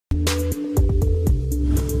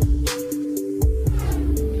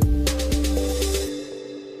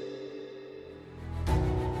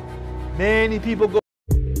Many people go.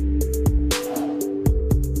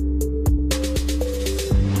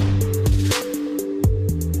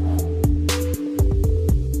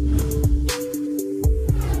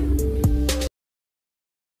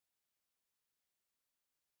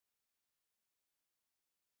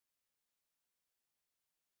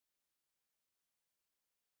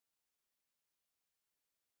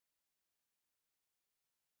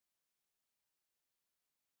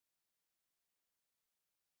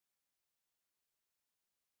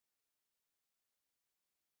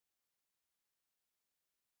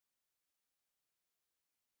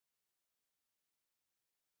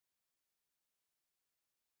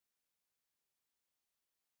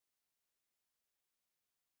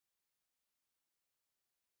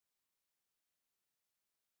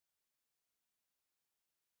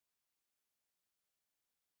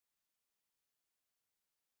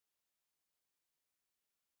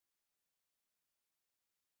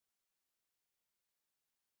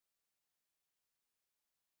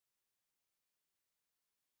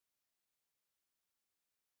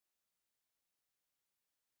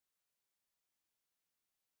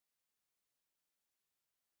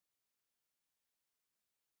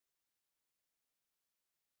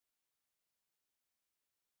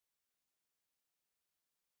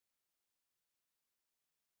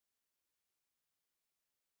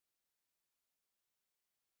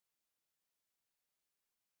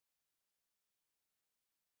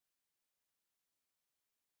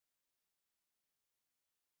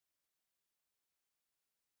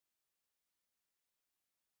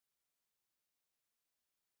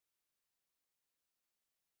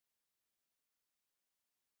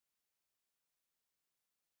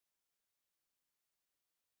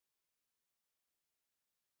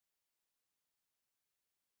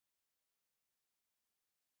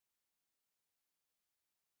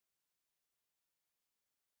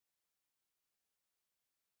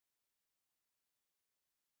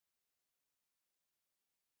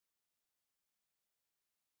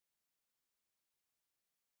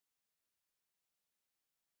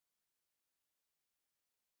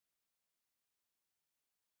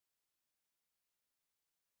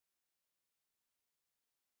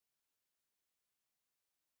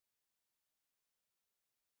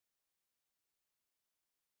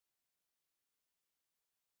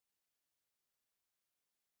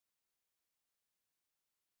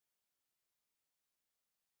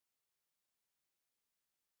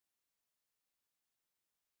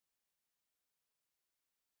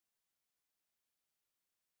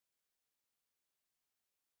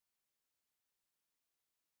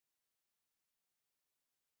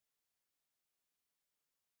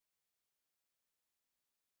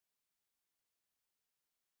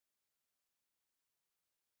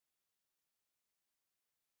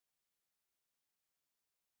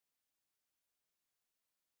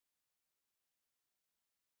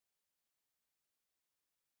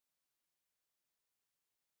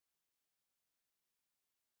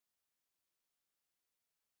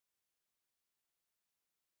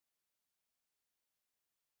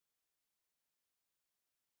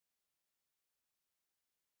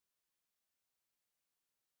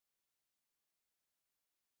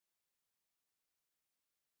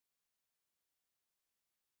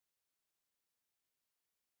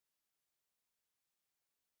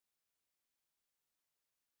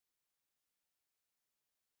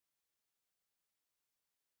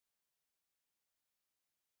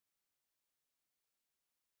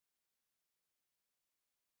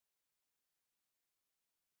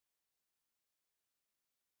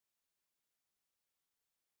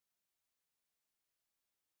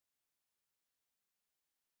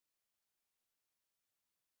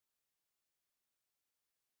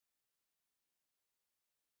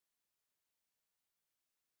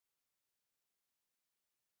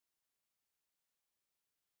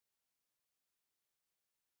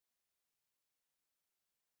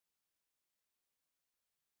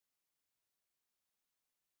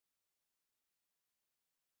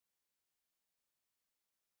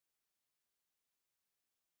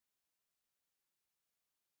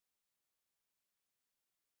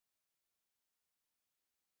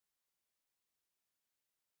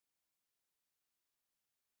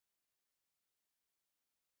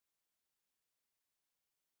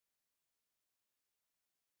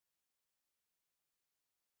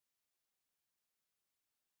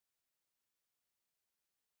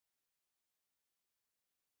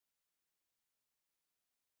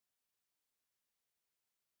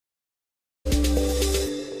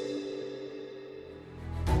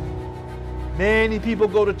 Many people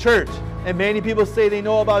go to church and many people say they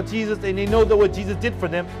know about Jesus and they know that what Jesus did for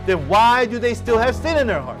them. Then why do they still have sin in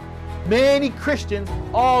their heart? Many Christians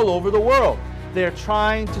all over the world. They're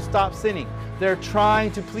trying to stop sinning. They're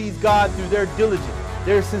trying to please God through their diligence,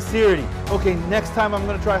 their sincerity. Okay, next time I'm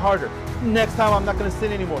going to try harder. Next time I'm not going to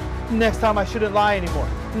sin anymore. Next time I shouldn't lie anymore.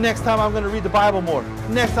 Next time I'm going to read the Bible more.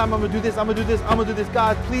 Next time I'm going to do this, I'm going to do this, I'm going to do this.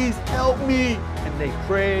 God, please help me. And they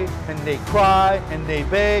pray and they cry and they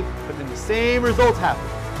beg, but then the same results happen.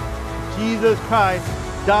 Jesus Christ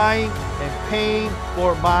dying and paying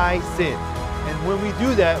for my sin. And when we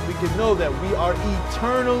do that, we can know that we are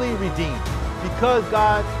eternally redeemed. Because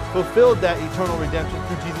God fulfilled that eternal redemption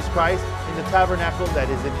through Jesus Christ in the tabernacle that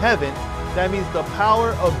is in heaven, that means the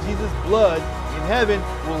power of Jesus' blood in heaven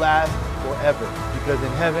will last forever. Because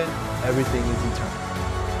in heaven, everything is eternal.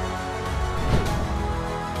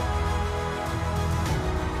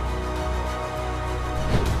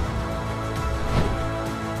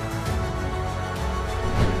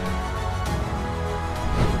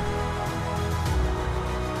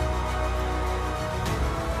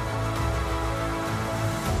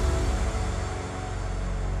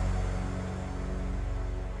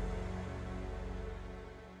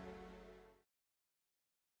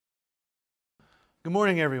 Good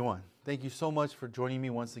morning, everyone. Thank you so much for joining me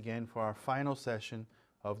once again for our final session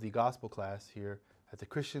of the gospel class here at the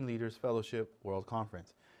Christian Leaders Fellowship World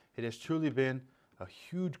Conference. It has truly been a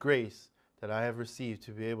huge grace that I have received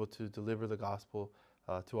to be able to deliver the gospel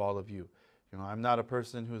to all of you. You know, I'm not a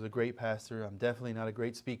person who's a great pastor. I'm definitely not a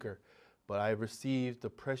great speaker, but I have received the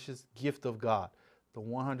precious gift of God, the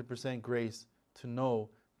 100% grace to know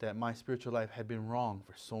that my spiritual life had been wrong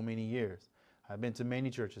for so many years. I've been to many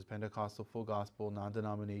churches, Pentecostal, full gospel,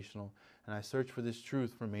 non-denominational, and I searched for this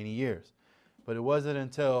truth for many years. But it wasn't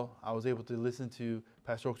until I was able to listen to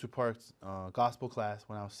Pastor Oaktree Park's gospel class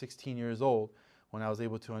when I was 16 years old, when I was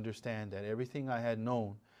able to understand that everything I had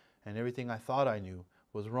known and everything I thought I knew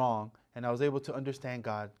was wrong, and I was able to understand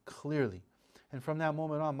God clearly. And from that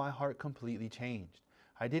moment on, my heart completely changed.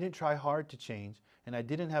 I didn't try hard to change, and I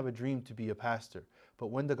didn't have a dream to be a pastor. But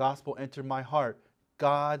when the gospel entered my heart,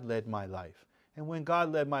 God led my life. And when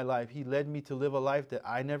God led my life, He led me to live a life that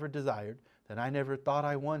I never desired, that I never thought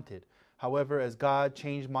I wanted. However, as God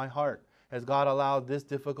changed my heart, as God allowed this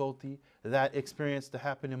difficulty, that experience to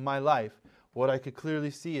happen in my life, what I could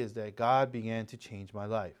clearly see is that God began to change my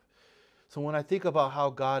life. So when I think about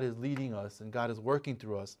how God is leading us and God is working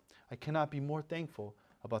through us, I cannot be more thankful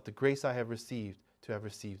about the grace I have received to have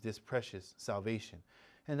received this precious salvation.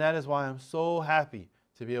 And that is why I'm so happy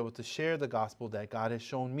to be able to share the gospel that God has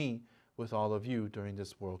shown me with all of you during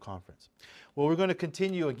this World Conference. Well, we're going to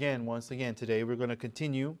continue once again today. We're going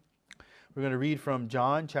to read from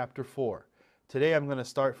John chapter 4. Today I'm going to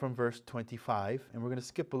start from verse 25, and we're going to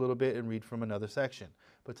skip a little bit and read from another section.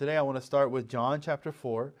 But today I want to start with John chapter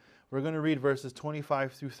 4. We're going to read verses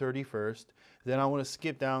 25 through 30 first. Then I want to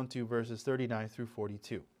skip down to verses 39 through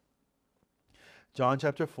 42. John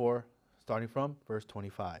chapter 4, starting from verse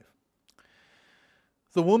 25.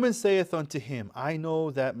 The woman saith unto him, I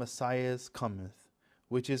know that Messiah cometh,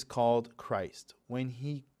 which is called Christ. When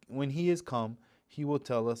he is come, he will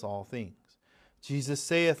tell us all things. Jesus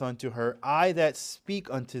saith unto her, I that speak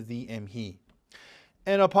unto thee am he.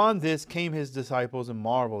 And upon this came his disciples and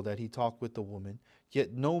marveled that he talked with the woman.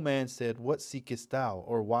 Yet no man said, What seekest thou?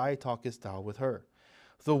 Or why talkest thou with her?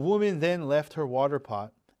 The woman then left her water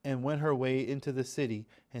pot and went her way into the city,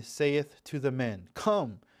 and saith to the men,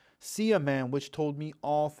 Come, see a man which told me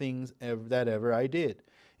all things that ever I did.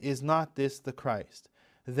 Is not this the Christ?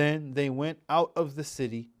 Then they went out of the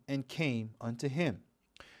city and came unto him.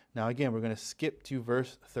 Now again, we're going to skip to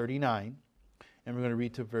verse 39, and we're going to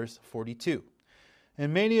read to verse 42.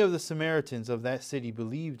 And many of the Samaritans of that city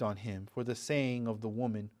believed on him for the saying of the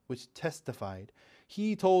woman, which testified,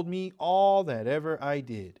 He told me all that ever I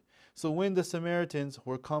did. So when the Samaritans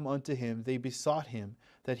were come unto him, they besought him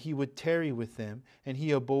that he would tarry with them, and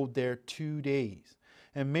he abode there 2 days.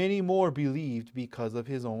 And many more believed because of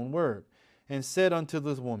his own word, and said unto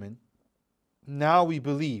the woman, Now we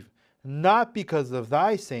believe, not because of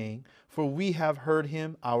thy saying, for we have heard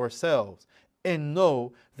him ourselves, and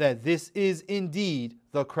know that this is indeed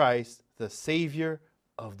the Christ, the Savior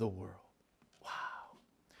of the world. Wow.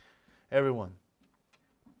 Everyone,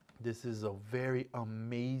 this is a very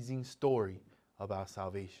amazing story about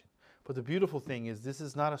salvation. But the beautiful thing is, this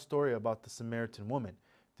is not a story about the Samaritan woman.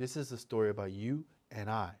 This is a story about you and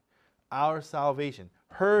I. Our salvation,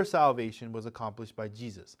 her salvation, was accomplished by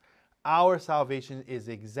Jesus. Our salvation is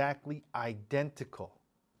exactly identical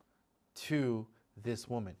to this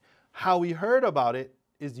woman. How we heard about it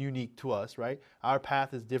is unique to us, right? Our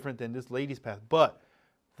path is different than this lady's path. But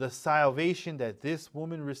the salvation that this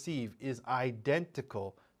woman received is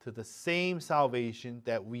identical to the same salvation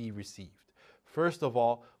that we received. First of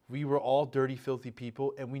all, we were all dirty, filthy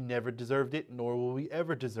people, and we never deserved it, nor will we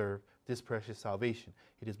ever deserve this precious salvation.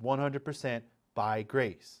 It is 100% by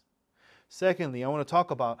grace. Secondly, I want to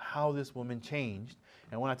talk about how this woman changed.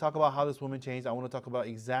 And when I talk about how this woman changed, I want to talk about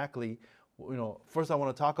exactly, first I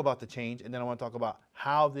want to talk about the change, and then I want to talk about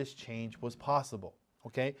how this change was possible.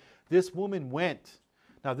 Okay? This woman went.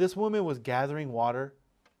 Now, this woman was gathering water.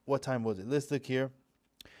 What time was it? Let's look here.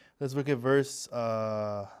 Let's look at verse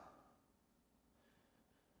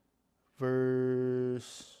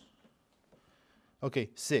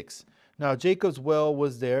 6. Now Jacob's well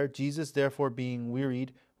was there. Jesus, therefore, being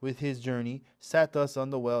wearied with his journey, sat thus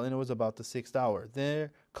on the well, and it was about the 6th hour.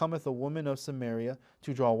 There cometh a woman of Samaria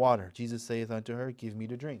to draw water. Jesus saith unto her, Give me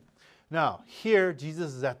to drink. Now, here,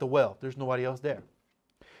 Jesus is at the well. There's nobody else there.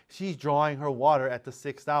 She's drawing her water at the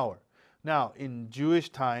 6th hour. Now, in Jewish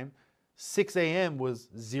time, 6 a.m. was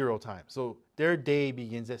 0 time. So their day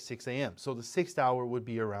begins at 6 a.m. So the 6th hour would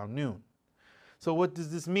be around noon. So what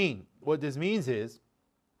does this mean? What this means is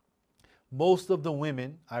most of the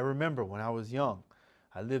women, I remember when I was young,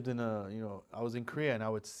 I lived in I was in Korea, and I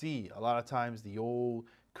would see a lot of times the old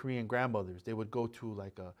Korean grandmothers, they would go to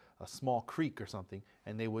like a small creek or something,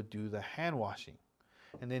 and they would do the hand washing.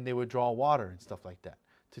 And then they would draw water and stuff like that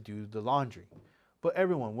to do the laundry. But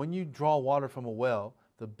everyone, when you draw water from a well,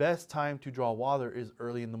 the best time to draw water is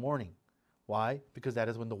early in the morning. Why? Because that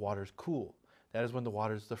is when the water is cool. That is when the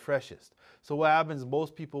water is the freshest. So what happens,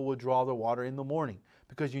 most people would draw their water in the morning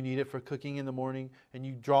because you need it for cooking in the morning, and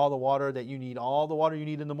you draw the water that you need, all the water you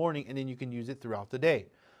need in the morning, and then you can use it throughout the day.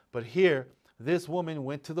 But here, this woman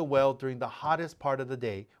went to the well during the hottest part of the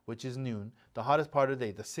day, which is noon, the hottest part of the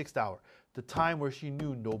day, the 6th hour, the time where she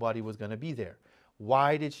knew nobody was going to be there.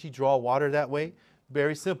 Why did she draw water that way?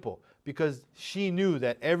 Very simple. Because she knew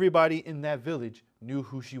that everybody in that village knew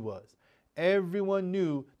who she was. Everyone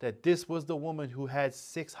knew that this was the woman who had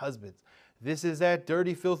 6 husbands. This is that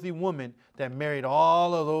dirty, filthy woman that married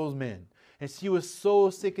all of those men. And she was so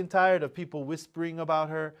sick and tired of people whispering about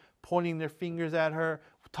her, pointing their fingers at her,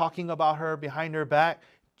 talking about her behind her back,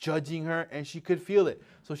 judging her, and she could feel it.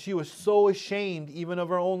 So she was so ashamed even of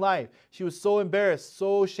her own life. She was so embarrassed,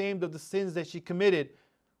 so ashamed of the sins that she committed,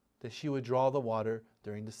 that she would draw the water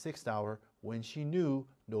during the 6th hour when she knew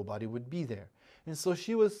nobody would be there. And so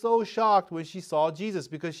she was so shocked when she saw Jesus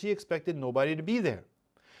because she expected nobody to be there.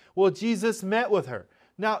 Well, Jesus met with her.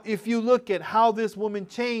 Now, if you look at how this woman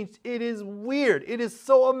changed, it is weird. It is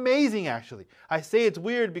so amazing, actually. I say it's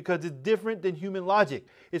weird because it's different than human logic.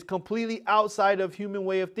 It's completely outside of human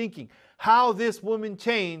way of thinking. How this woman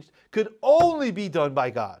changed could only be done by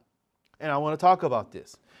God. And I want to talk about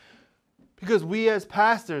this. Because we as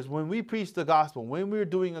pastors, when we preach the gospel, when we're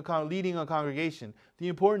leading a congregation, the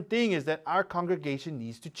important thing is that our congregation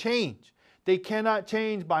needs to change. They cannot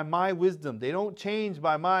change by my wisdom. They don't change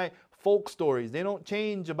by my folk stories. They don't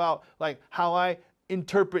change about like how I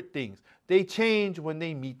interpret things. They change when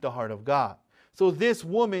they meet the heart of God. So this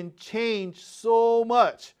woman changed so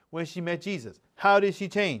much when she met Jesus. How did she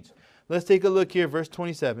change? Let's take a look here, verse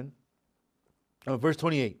 28.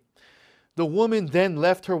 The woman then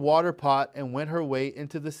left her water pot and went her way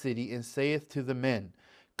into the city, and saith to the men,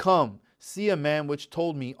 Come, see a man which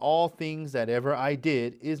told me all things that ever I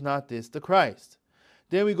did. Is not this the Christ?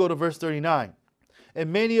 Then we go to verse 39.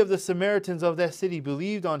 And many of the Samaritans of that city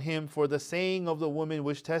believed on him for the saying of the woman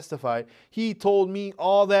which testified, He told me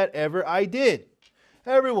all that ever I did.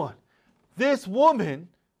 Everyone, this woman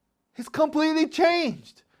is completely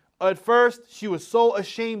changed. At first, she was so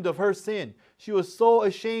ashamed of her sin. She was so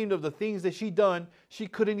ashamed of the things that she'd done, she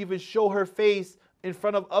couldn't even show her face in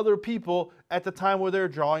front of other people at the time where they're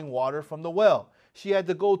drawing water from the well. She had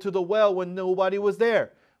to go to the well when nobody was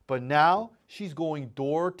there. But now she's going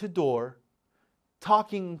door to door,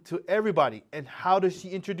 talking to everybody. And how does she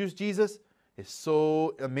introduce Jesus? It's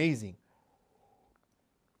so amazing.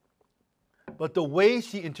 But the way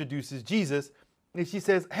she introduces Jesus is she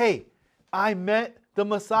says, Hey, I met the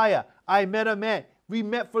Messiah. I met a man. We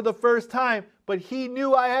met for the first time, but he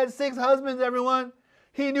knew I had 6 husbands, everyone.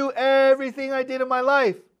 He knew everything I did in my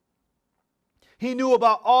life. He knew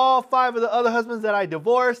about all 5 of the other husbands that I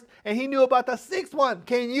divorced, and he knew about the 6th one.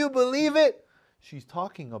 Can you believe it? She's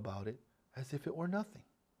talking about it as if it were nothing.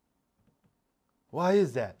 Why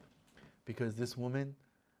is that? Because this woman,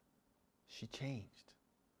 she changed.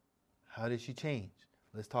 How did she change?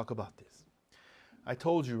 Let's talk about this. I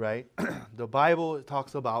told you, right? The Bible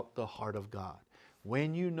talks about the heart of God.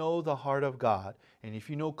 When you know the heart of God, and if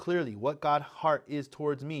you know clearly what God's heart is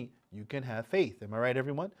towards me, you can have faith. Am I right,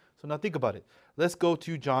 everyone? So now think about it. Let's go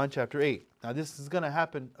to John chapter 8. Now this is going to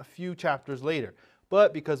happen a few chapters later,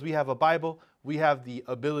 But because we have a Bible, we have the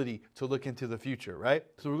ability to look into the future, right?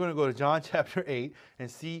 So we're going to go to John chapter 8 and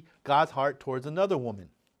see God's heart towards another woman.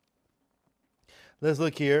 Let's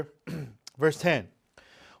look here. Verse 10.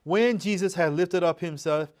 When Jesus had lifted up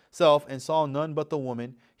himself and saw none but the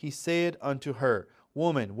woman, he said unto her,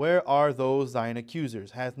 Woman, where are those thine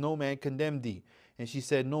accusers? Hath no man condemned thee? And she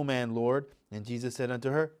said, No man, Lord. And Jesus said unto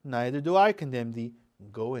her, Neither do I condemn thee.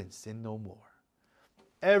 Go and sin no more.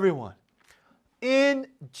 Everyone, in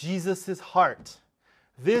Jesus' heart,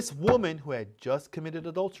 this woman who had just committed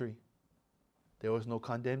adultery, there was no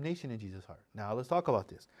condemnation in Jesus' heart. Now let's talk about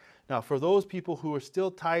this. Now, for those people who are still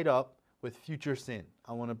tied up with future sin,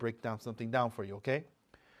 I want to break down something down for you, okay?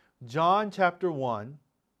 John chapter 1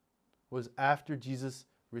 was after Jesus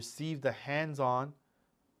received the hands-on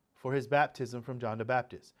for his baptism from John the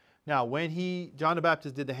Baptist. Now, when John the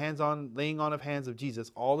Baptist did the hands-on, laying on of hands of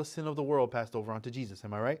Jesus, all the sin of the world passed over onto Jesus.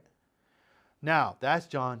 Am I right? Now, that's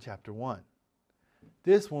John chapter 1.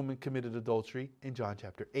 This woman committed adultery in John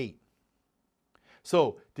chapter 8.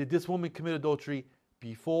 So, did this woman commit adultery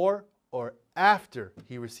before or after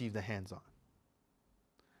he received the hands-on?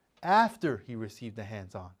 After he received the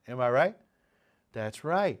hands-on. Am I right? That's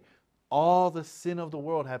right. All the sin of the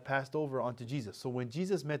world had passed over onto Jesus. So when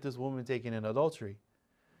Jesus met this woman taken in adultery,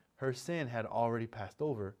 her sin had already passed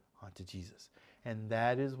over onto Jesus. And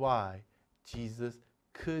that is why Jesus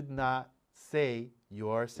could not say, You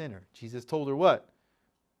are a sinner. Jesus told her what?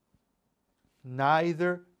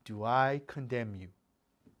 Neither do I condemn you.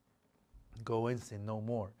 Go and sin no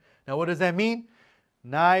more. Now what does that mean?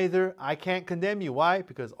 Neither, I can't condemn you. Why?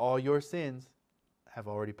 Because all your sins have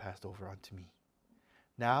already passed over onto me.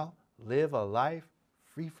 Now, live a life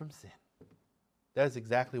free from sin. That's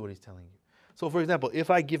exactly what he's telling you. So for example, if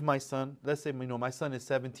I give my son, let's say, my son is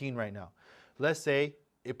 17 right now. Let's say,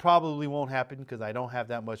 it probably won't happen because I don't have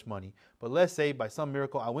that much money. But let's say by some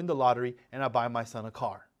miracle, I win the lottery and I buy my son a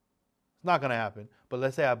car. It's not going to happen, but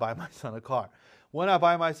let's say I buy my son a car. When I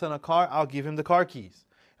buy my son a car, I'll give him the car keys.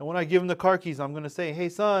 And when I give him the car keys, I'm going to say, Hey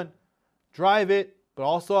son, drive it, but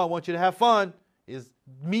also I want you to have fun. Is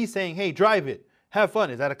me saying, hey, drive it, have fun.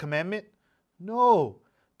 Is that a commandment? No.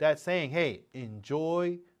 That's saying, hey,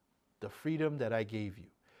 enjoy the freedom that I gave you.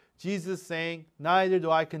 Jesus saying, neither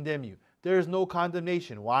do I condemn you. There is no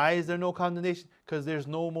condemnation. Why is there no condemnation? Because there's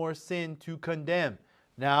no more sin to condemn.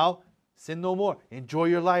 Now, sin no more. Enjoy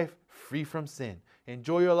your life free from sin.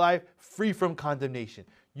 Enjoy your life free from condemnation.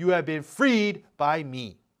 You have been freed by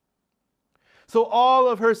me. So all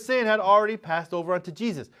of her sin had already passed over onto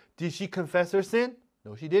Jesus. Did she confess her sin?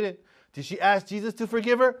 No, she didn't. Did she ask Jesus to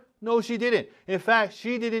forgive her? No, she didn't. In fact,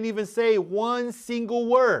 she didn't even say one single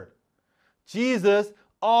word. Jesus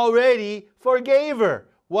already forgave her.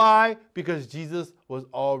 Why? Because Jesus was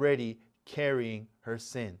already carrying her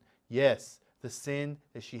sin. Yes, the sin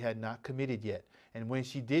that she had not committed yet. And when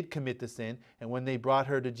she did commit the sin, and when they brought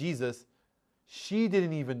her to Jesus, she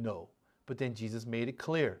didn't even know. But then Jesus made it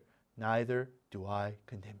clear, neither do I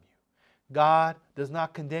condemn you. God does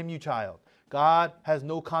not condemn you, child. God has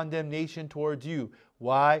no condemnation towards you.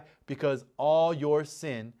 Why? Because all your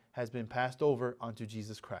sin has been passed over onto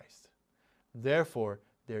Jesus Christ. Therefore,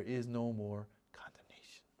 there is no more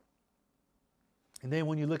condemnation. And then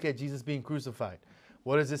when you look at Jesus being crucified,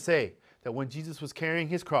 what does it say? That when Jesus was carrying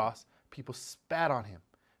his cross, people spat on him.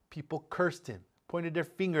 People cursed him, pointed their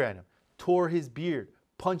finger at him, tore his beard,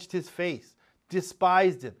 punched his face,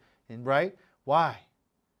 despised him. And right? Why?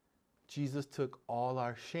 Jesus took all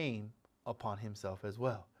our shame upon himself as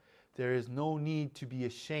well. There is no need to be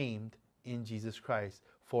ashamed in Jesus Christ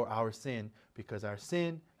for our sin, because our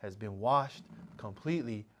sin has been washed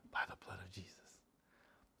completely by the blood of Jesus.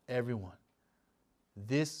 Everyone,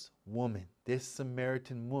 this woman, this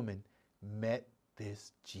Samaritan woman, met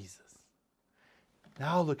this Jesus.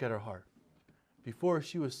 Now look at her heart. Before,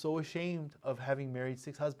 she was so ashamed of having married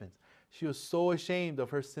 6 husbands. She was so ashamed of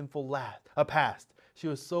her sinful past. She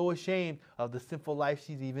was so ashamed of the sinful life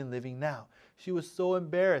she's even living now. She was so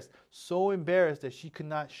embarrassed that she could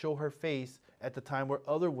not show her face at the time where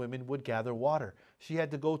other women would gather water. She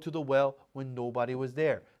had to go to the well when nobody was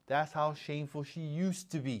there. That's how shameful she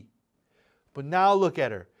used to be. But now look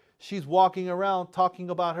at her. She's walking around talking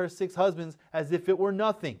about her 6 husbands as if it were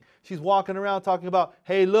nothing. She's walking around talking about,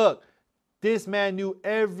 hey, look, this man knew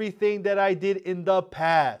everything that I did in the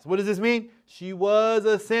past. What does this mean? She was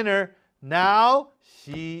a sinner. Now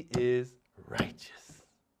she is righteous.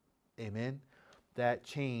 Amen. That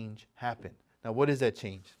change happened. Now what is that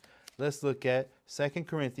change? Let's look at 2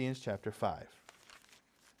 Corinthians chapter 5.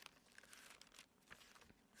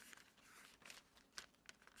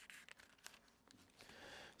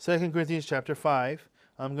 2 Corinthians chapter 5.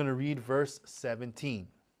 I'm going to read verse 17.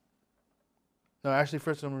 No, actually,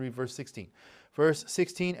 first I'm going to read verse 16. Verse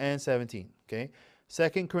 16 and 17, okay?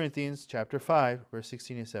 2 Corinthians chapter 5, verse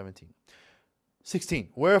 16 and 17. 16.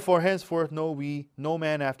 Wherefore henceforth know we no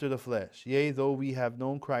man after the flesh. Yea, though we have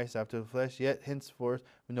known Christ after the flesh, yet henceforth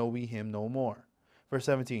know we him no more. Verse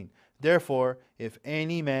 17. Therefore, if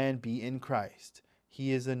any man be in Christ,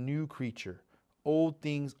 he is a new creature. Old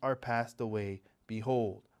things are passed away.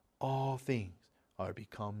 Behold, all things are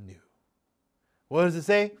become new. What does it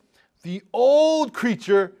say? The old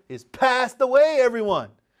creature is passed away, everyone.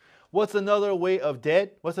 What's another way of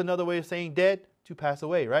dead? What's another way of saying dead? To pass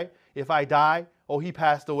away, right? If I die, oh, he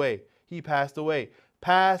passed away. He passed away.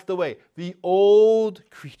 Passed away. The old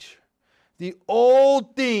creature. The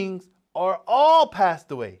old things are all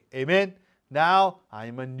passed away. Amen? Now I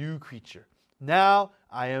am a new creature. Now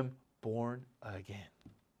I am born again.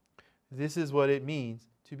 This is what it means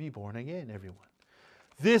to be born again, everyone.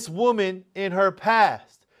 This woman in her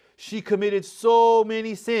past, she committed so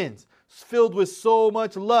many sins, filled with so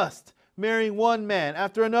much lust, marrying one man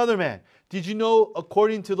after another man. Did you know,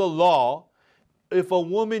 according to the law, if a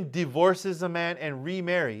woman divorces a man and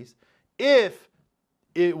remarries, if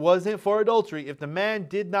it wasn't for adultery, if the man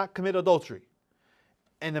did not commit adultery,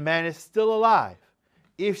 and the man is still alive,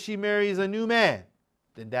 if she marries a new man,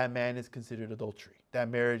 then that man is considered adultery. That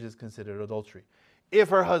marriage is considered adultery. If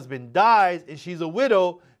her husband dies and she's a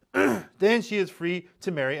widow, then she is free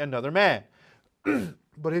to marry another man.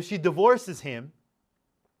 But if she divorces him,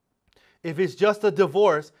 if it's just a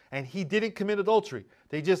divorce and he didn't commit adultery,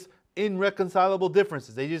 they just irreconcilable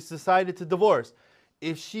differences, they just decided to divorce.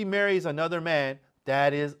 If she marries another man,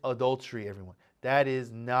 that is adultery, everyone. That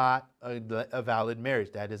is not a valid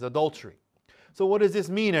marriage. That is adultery. So what does this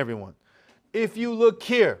mean, everyone? If you look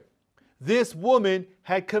here, this woman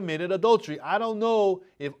had committed adultery. I don't know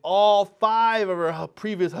if all 5 of her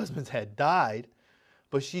previous husbands had died,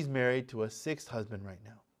 but she's married to a 6th husband right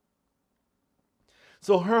now.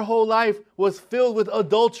 So her whole life was filled with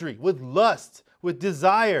adultery, with lust, with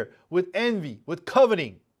desire, with envy, with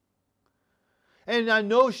coveting. And I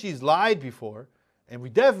know she's lied before, and we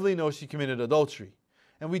definitely know she committed adultery.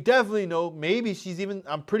 And we definitely know maybe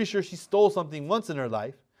I'm pretty sure she stole something once in her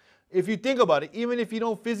life. If you think about it, even if you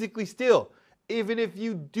don't physically steal, even if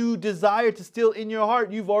you do desire to steal in your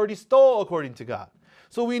heart, you've already stole according to God.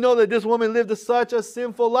 So we know that this woman lived such a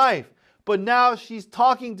sinful life. But now she's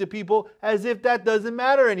talking to people as if that doesn't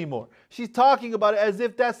matter anymore. She's talking about it as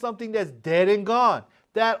if that's something that's dead and gone.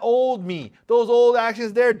 That old me, those old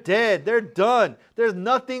actions, they're dead. They're done. There's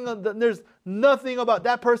nothing about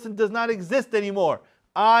that person does not exist anymore.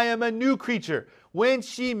 I am a new creature. When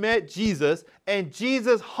she met Jesus and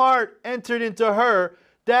Jesus' heart entered into her,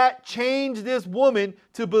 that changed this woman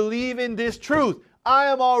to believe in this truth. I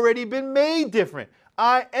am already been made different.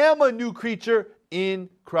 I am a new creature in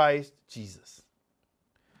Christ Jesus.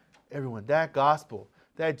 Everyone, that gospel,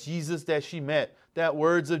 that Jesus that she met, that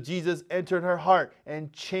words of Jesus entered her heart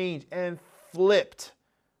and changed and flipped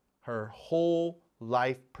her whole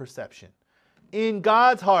life perception. In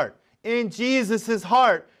God's heart, in Jesus'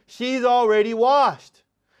 heart, she's already washed.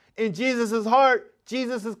 In Jesus' heart,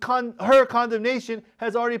 her condemnation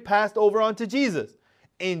has already passed over onto Jesus.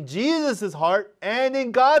 In Jesus' heart and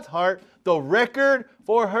in God's heart, the record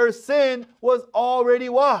for her sin was already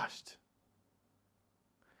washed.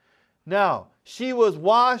 Now, she was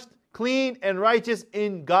washed, clean, and righteous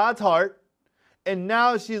in God's heart. And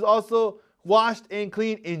now she's also washed and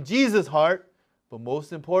clean in Jesus' heart. But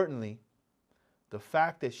most importantly, the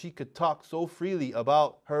fact that she could talk so freely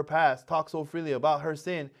about her past, talk so freely about her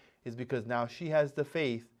sin, is because now she has the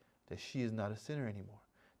faith that she is not a sinner anymore.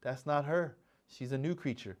 That's not her. She's a new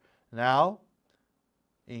creature. Now,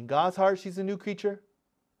 in God's heart, she's a new creature.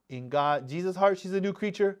 In Jesus' heart, she's a new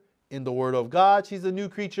creature. In the Word of God, she's a new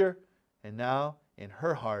creature. And now, in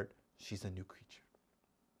her heart, she's a new creature.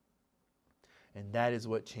 And that is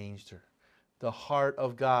what changed her. The heart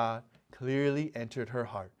of God clearly entered her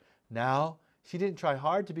heart. Now, she didn't try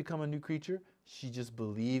hard to become a new creature. She just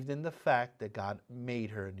believed in the fact that God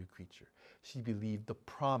made her a new creature. She believed the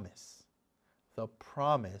promise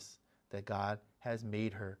that God has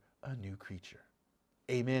made her a new creature.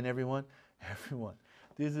 Amen, everyone? Everyone.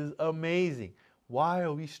 This is amazing. Why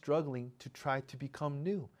are we struggling to try to become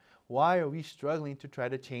new? Why are we struggling to try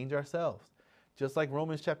to change ourselves? Just like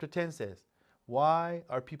Romans chapter 10 says, why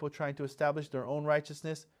are people trying to establish their own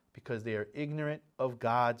righteousness? Because they are ignorant of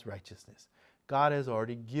God's righteousness. God has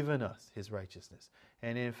already given us his righteousness.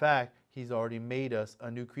 And in fact, he's already made us a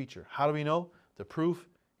new creature. How do we know? The proof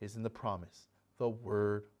is in the promise, the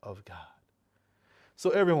Word of God.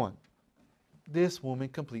 So everyone, this woman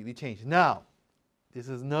completely changed. Now, This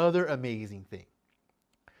is another amazing thing.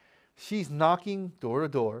 She's knocking door to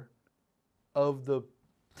door of the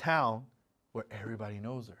town where everybody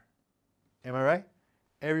knows her. Am I right?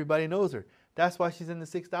 Everybody knows her. That's why she's in the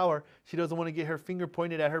 6th hour. She doesn't want to get her finger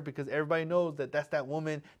pointed at her because everybody knows that that's that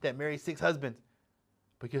woman that married 6 husbands.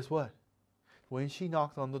 But guess what? When she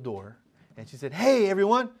knocked on the door and she said, "Hey,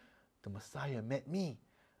 everyone, the Messiah met me.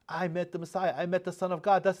 I met the Messiah. I met the Son of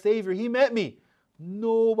God, the Savior. He met me."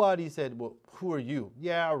 Nobody said, "Well, who are you?"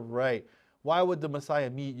 Yeah, right. Why would the Messiah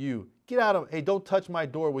meet you? Get out of, hey, don't touch my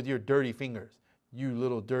door with your dirty fingers. You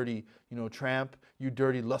little dirty, tramp. You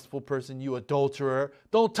dirty, lustful person. You adulterer.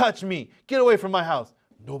 Don't touch me. Get away from my house.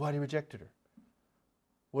 Nobody rejected her.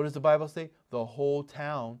 What does the Bible say? The whole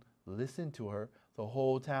town listened to her. The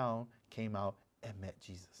whole town came out and met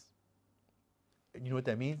Jesus. And you know what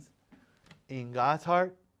that means? In God's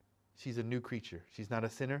heart, she's a new creature. She's not a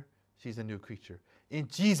sinner. She's a new creature. In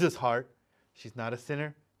Jesus' heart, she's not a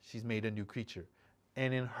sinner. She's made a new creature.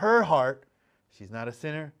 And in her heart, she's not a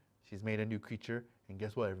sinner. She's made a new creature. And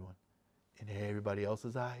guess what, everyone? In everybody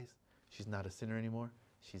else's eyes, she's not a sinner anymore.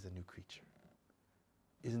 She's a new creature.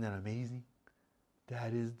 Isn't that amazing?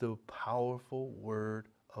 That is the powerful word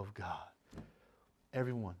of God.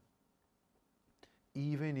 Everyone,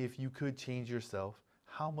 even if you could change yourself,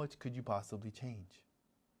 how much could you possibly change?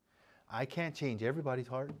 I can't change everybody's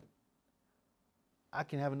heart. I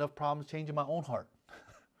can have enough problems changing my own heart.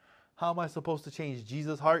 How am I supposed to change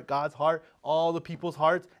Jesus' heart, God's heart, all the people's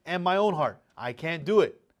hearts, and my own heart? I can't do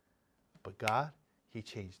it. But God, He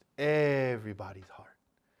changed everybody's heart.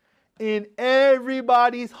 In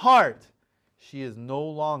everybody's heart, she is no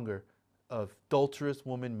longer an adulterous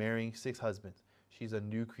woman marrying 6 husbands. She's a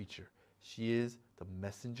new creature. She is the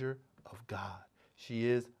messenger of God. She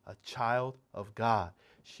is a child of God.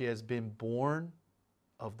 She has been born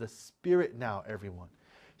of the Spirit now, everyone.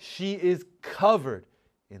 She is covered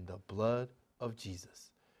in the blood of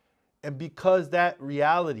Jesus. And because that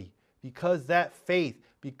reality, because that faith,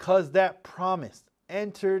 because that promise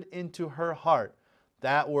entered into her heart,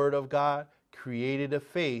 that word of God created a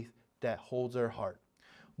faith that holds her heart.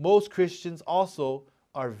 Most Christians also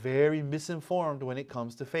are very misinformed when it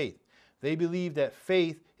comes to faith. They believe that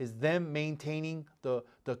faith is them maintaining the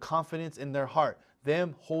confidence in their heart,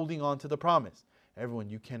 them holding on to the promise. Everyone,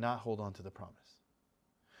 you cannot hold on to the promise.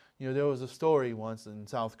 There was a story once in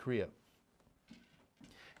South Korea.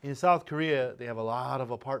 In South Korea, they have a lot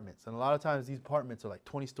of apartments. And a lot of times these apartments are like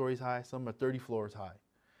 20 stories high. Some are 30 floors high.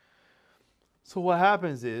 So what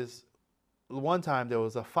happens is, one time there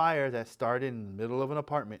was a fire that started in the middle of an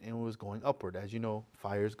apartment and was going upward. As you know,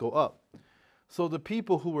 fires go up. So the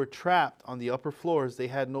people who were trapped on the upper floors, they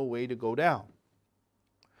had no way to go down.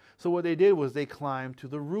 So what they did was they climbed to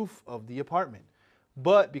the roof of the apartment.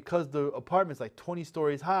 But because the apartment's like 20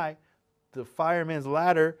 stories high, the fireman's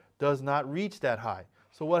ladder does not reach that high.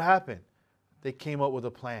 So what happened? They came up with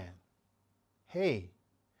a plan. Hey,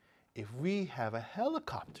 if we have a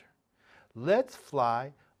helicopter, let's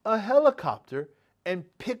fly a helicopter and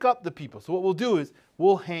pick up the people. So what we'll do is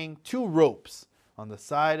we'll hang 2 ropes on the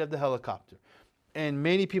side of the helicopter. And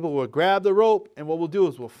many people will grab the rope, and what we'll do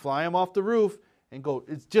is we'll fly them off the roof and go.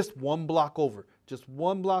 It's just 1 block over. Just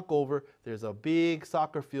 1 block over, there's a big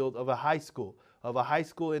soccer field of a high school. Of a high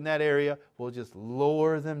school in that area, we'll just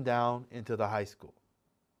lower them down into the high school.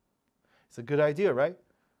 It's a good idea, right?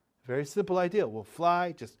 Very simple idea. We'll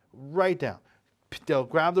fly just right down. They'll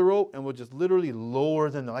grab the rope and we'll just literally lower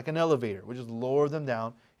them like an elevator. We'll just lower them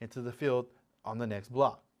down into the field on the next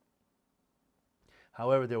block.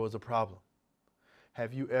 However, there was a problem.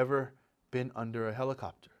 Have you ever been under a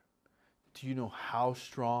helicopter? Do you know how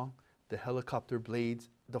strong the helicopter blades,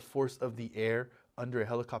 the force of the air under a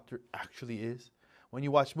helicopter actually is? When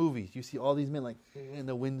you watch movies, you see all these men like, and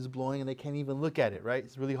the wind's blowing and they can't even look at it, right?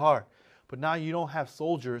 It's really hard. But now you don't have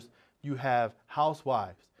soldiers, you have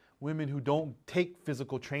housewives, women who don't take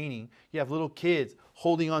physical training. You have little kids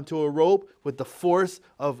holding onto a rope with the force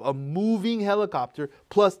of a moving helicopter,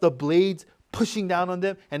 plus the blades pushing down on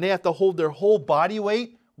them, and they have to hold their whole body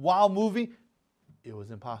weight while moving. It was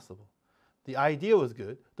impossible. The idea was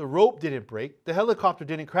good. The rope didn't break. The helicopter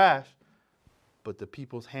didn't crash. But the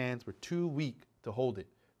people's hands were too weak to hold it.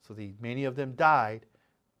 So many of them died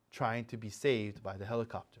trying to be saved by the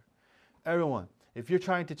helicopter. Everyone, if you're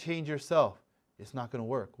trying to change yourself, it's not going to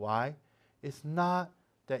work. Why? It's not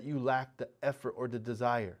that you lack the effort or the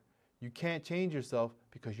desire. You can't change yourself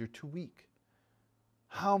because you're too weak.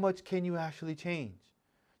 How much can you actually change?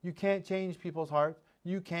 You can't change people's hearts.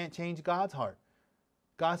 You can't change God's heart.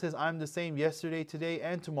 God says, I'm the same yesterday, today,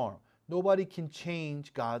 and tomorrow. Nobody can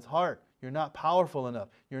change God's heart. You're not powerful enough.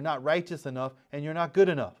 You're not righteous enough, and you're not good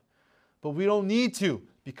enough. But we don't need to,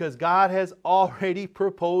 because God has already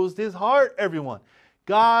proposed his heart, everyone.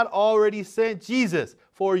 God already sent Jesus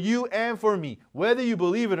for you and for me. Whether you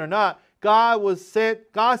believe it or not, God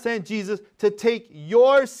sent Jesus to take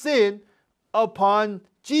your sin upon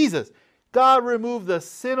Jesus. God removed the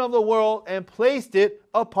sin of the world and placed it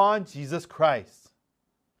upon Jesus Christ.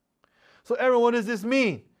 So everyone, what does this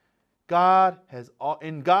mean?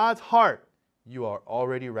 In God's heart, you are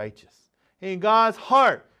already righteous. In God's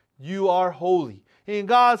heart, you are holy. In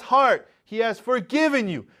God's heart, he has forgiven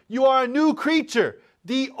you. You are a new creature.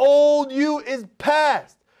 The old you is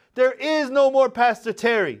past. There is no more Pastor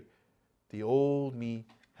Terry. The old me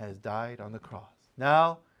has died on the cross.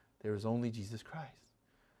 Now, there is only Jesus Christ.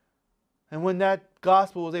 And when that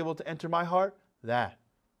gospel was able to enter my heart, that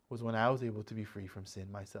was when I was able to be free from sin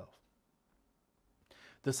myself.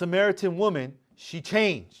 The Samaritan woman, she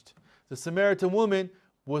changed. The Samaritan woman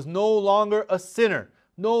was no longer a sinner,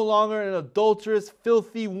 no longer an adulterous,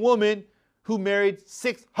 filthy woman who married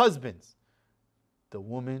 6 husbands. The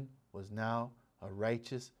woman was now a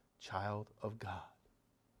righteous child of God.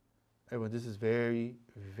 Everyone, this is very,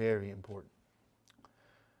 very important.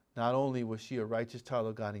 Not only was she a righteous child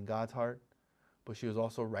of God in God's heart, but she was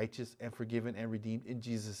also righteous and forgiven and redeemed in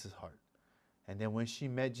Jesus' heart. And then when she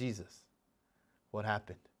met Jesus, what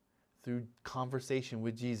happened? Through conversation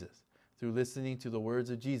with Jesus, through listening to the words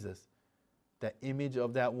of Jesus, that image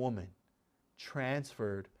of that woman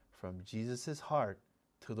transferred from Jesus' heart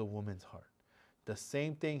to the woman's heart. The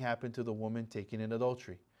same thing happened to the woman taken in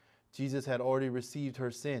adultery. Jesus had already received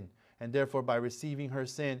her sin, and therefore by receiving her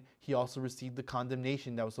sin, he also received the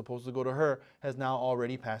condemnation that was supposed to go to her, has now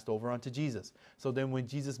already passed over onto Jesus. So then when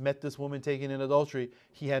Jesus met this woman taken in adultery,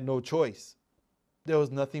 he had no choice. There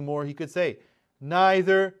was nothing more he could say.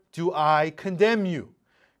 Neither do I condemn you.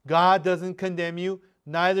 God doesn't condemn you,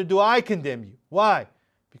 neither do I condemn you. Why?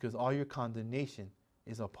 Because all your condemnation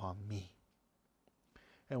is upon me.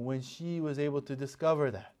 And when she was able to discover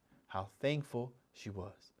that, how thankful she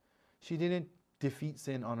was. She didn't defeat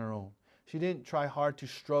sin on her own. She didn't try hard to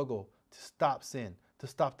struggle to stop sin, to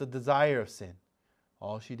stop the desire of sin.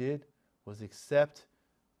 All she did was accept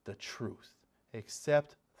the truth,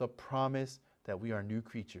 accept the promise that we are new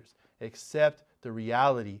creatures, accept the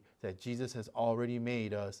reality that Jesus has already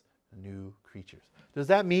made us new creatures. Does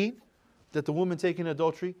that mean that the woman taken in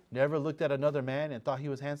adultery never looked at another man and thought he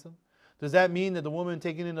was handsome? Does that mean that the woman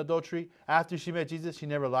taken in adultery, after she met Jesus, she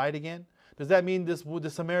never lied again? Does that mean the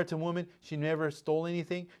Samaritan woman, she never stole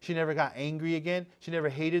anything? She never got angry again? She never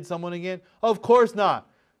hated someone again? Of course not.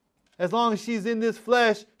 As long as she's in this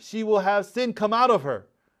flesh, she will have sin come out of her.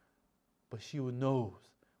 But she knows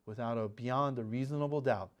beyond a reasonable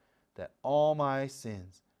doubt that all my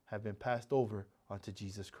sins have been passed over onto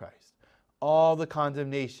Jesus Christ. All the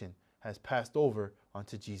condemnation has passed over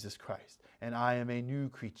onto Jesus Christ. And I am a new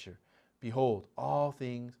creature. Behold, all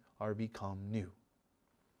things are become new.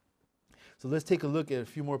 So let's take a look at a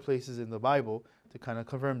few more places in the Bible to kind of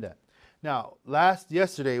confirm that. Now,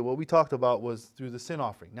 yesterday, what we talked about was through the sin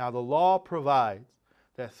offering. Now, the law provides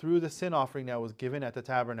that through the sin offering that was given at the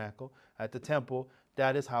tabernacle, at the temple,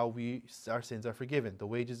 that is how our sins are forgiven. The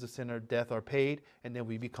wages of sin or death are paid, and then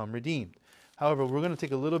we become redeemed. However, we're going to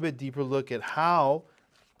take a little bit deeper look at how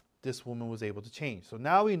this woman was able to change. So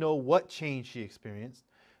now we know what change she experienced.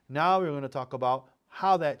 Now we're going to talk about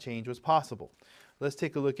how that change was possible. Let's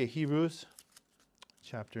take a look at Hebrews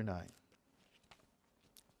chapter 9.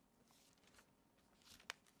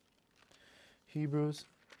 Hebrews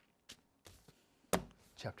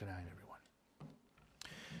chapter 9, everyone.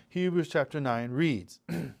 Hebrews chapter 9 reads,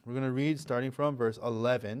 we're going to read starting from verse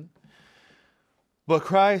 11. But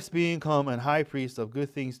Christ being come an high priest of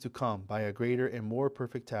good things to come, by a greater and more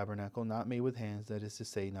perfect tabernacle, not made with hands, that is to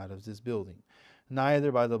say, not of this building.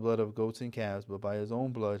 Neither by the blood of goats and calves, but by his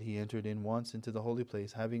own blood he entered in once into the holy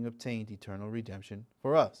place, having obtained eternal redemption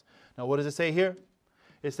for us. Now, what does it say here?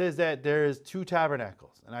 It says that there is 2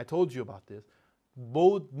 tabernacles, and I told you about this.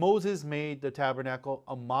 Moses made the tabernacle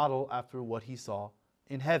a model after what he saw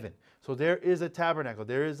in heaven. So there is a tabernacle,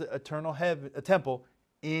 there is an eternal a temple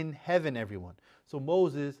in heaven, everyone. So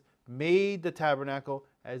Moses made the tabernacle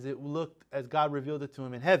as it looked, as God revealed it to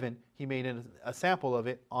him in heaven. He made a sample of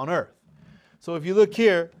it on earth. So if you look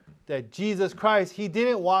here, that Jesus Christ, he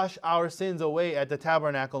didn't wash our sins away at the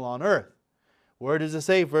tabernacle on earth. Where does it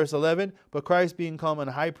say? Verse 11, but Christ being come an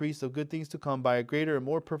high priest of good things to come, by a greater and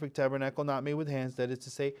more perfect tabernacle, not made with hands, that is to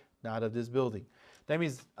say, not of this building. That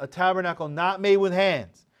means a tabernacle not made with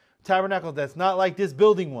hands. Tabernacle that's not like this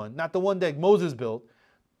building one, not the one that Moses built.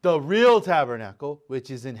 The real tabernacle, which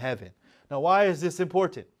is in heaven. Now, why is this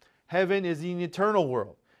important? Heaven is an eternal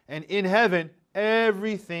world. And in heaven,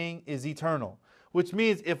 Everything is eternal, which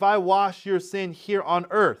means if I wash your sin here on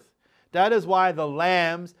earth, that is why the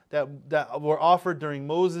lambs that were offered during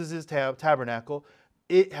Moses' tabernacle,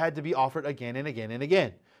 it had to be offered again and again and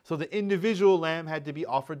again. So the individual lamb had to be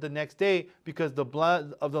offered the next day, because the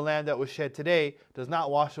blood of the lamb that was shed today does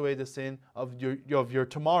not wash away the sin of your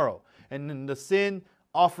tomorrow. And then the sin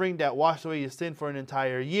offering that washed away your sin for an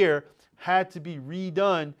entire year had to be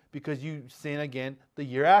redone because you sin again the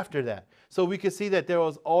year after that. So we could see that there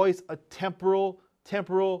was always a temporal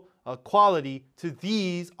quality to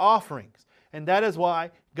these offerings. And that is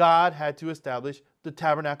why God had to establish the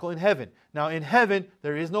tabernacle in heaven. Now in heaven,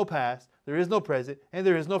 there is no past, there is no present, and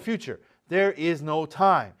there is no future. There is no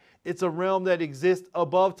time. It's a realm that exists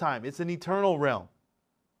above time. It's an eternal realm.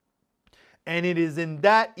 And it is in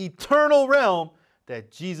that eternal realm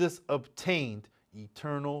that Jesus obtained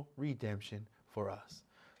eternal redemption for us.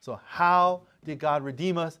 So how did God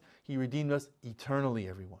redeem us? He redeemed us eternally,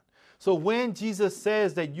 everyone. So when Jesus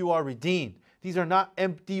says that you are redeemed, these are not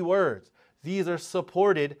empty words. These are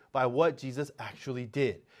supported by what Jesus actually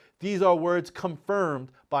did. These are words confirmed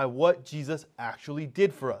by what Jesus actually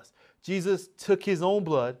did for us. Jesus took his own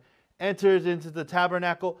blood, entered into the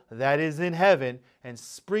tabernacle that is in heaven, and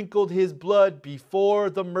sprinkled his blood before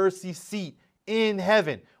the mercy seat in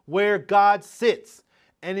heaven, where God sits.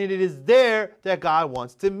 And it is there that God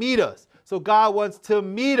wants to meet us. So God wants to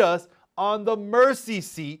meet us on the mercy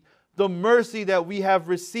seat, the mercy that we have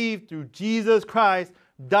received through Jesus Christ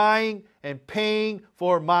dying and paying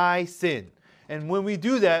for my sin. And when we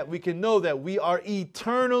do that, we can know that we are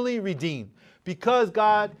eternally redeemed. Because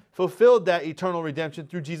God fulfilled that eternal redemption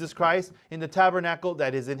through Jesus Christ in the tabernacle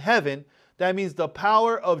that is in heaven, that means the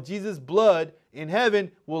power of Jesus' blood in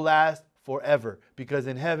heaven will last forever. Because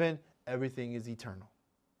in heaven, everything is eternal.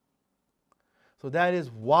 So that is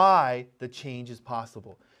why the change is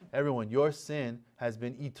possible. Everyone, your sin has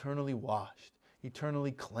been eternally washed,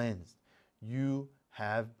 eternally cleansed. You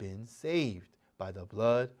have been saved by the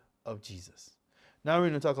blood of Jesus. Now we're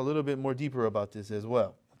going to talk a little bit more deeper about this as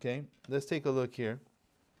well. Okay, let's take a look here.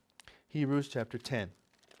 Hebrews chapter 10,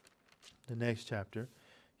 the next chapter,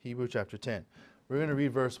 Hebrews chapter 10. We're going to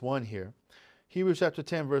read verse 1 here. Hebrews chapter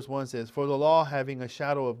 10 verse 1 says, "For the law, having a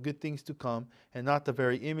shadow of good things to come, and not the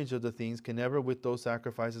very image of the things, can never with those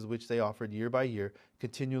sacrifices which they offered year by year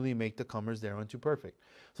continually make the comers thereunto perfect."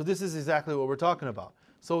 So this is exactly what we're talking about.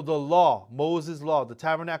 So the law, Moses' law, the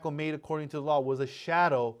tabernacle made according to the law, was a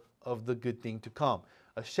shadow of the good thing to come.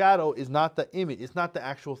 A shadow is not the image. It's not the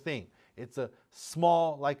actual thing. It's a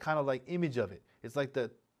small, kind of like image of it. It's like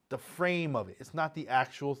the frame of it. It's not the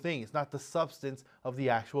actual thing. It's not the substance of the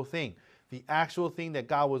actual thing. The actual thing that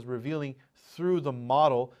God was revealing through the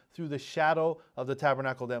model, through the shadow of the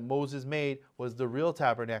tabernacle that Moses made, was the real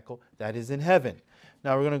tabernacle that is in heaven.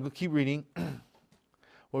 Now we're going to keep reading.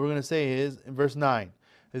 What we're going to say is in verse 9,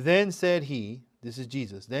 "Then said he," this is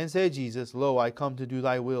Jesus, "Then said Jesus, Lo, I come to do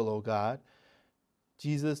thy will, O God."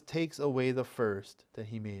 Jesus takes away the first that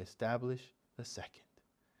he may establish the second.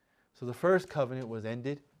 So the first covenant was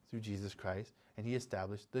ended through Jesus Christ, and he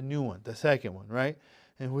established the new one, the second one, right?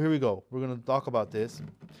 And here we go. We're going to talk about this.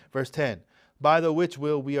 Verse 10, "By the which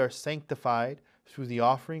will we are sanctified through the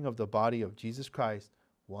offering of the body of Jesus Christ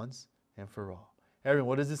once and for all." Everyone,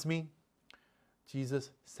 what does this mean?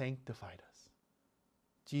 Jesus sanctified us.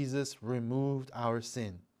 Jesus removed our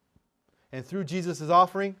sin. And through Jesus'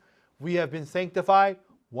 offering, we have been sanctified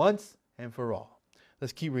once and for all.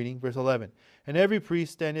 Let's keep reading. Verse 11. "And every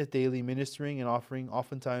priest standeth daily ministering and offering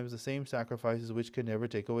oftentimes the same sacrifices which can never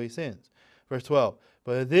take away sins." Verse 12.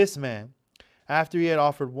 "But this man, after he had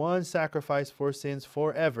offered one sacrifice for sins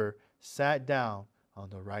forever, sat down on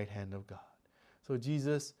the right hand of God." So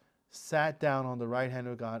Jesus sat down on the right hand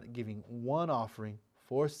of God, giving one offering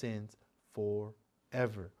for sins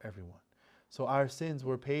forever, everyone. So our sins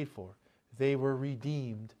were paid for. They were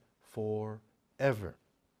redeemed forever.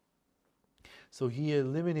 So he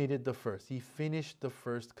eliminated the first. He finished the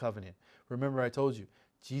first covenant. Remember, I told you,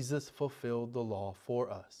 Jesus fulfilled the law for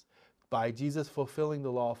us. By Jesus fulfilling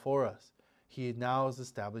the law for us, he now is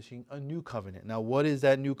establishing a new covenant. Now, what is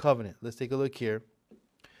that new covenant? Let's take a look here.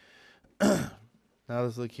 Now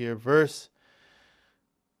let's look here. Verse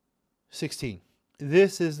 16.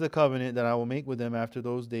 "This is the covenant that I will make with them after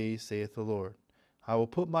those days, saith the Lord. I will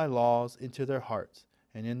put my laws into their hearts,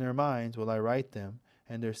 and in their minds will I write them,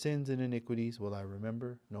 and their sins and iniquities will I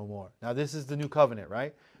remember no more." Now this is the new covenant,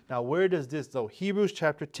 right? Now where does this go? Hebrews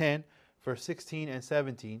chapter 10, verse 16 and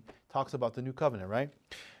 17 talks about the new covenant, right?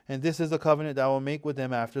 "And this is the covenant that I will make with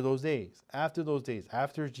them after those days." After those days,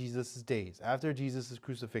 after Jesus' days, after Jesus'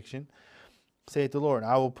 crucifixion, saith the Lord,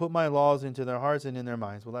 "I will put my laws into their hearts, and in their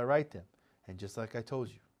minds will I write them. And just like I told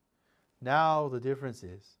you, now the difference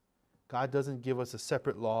is God doesn't give us a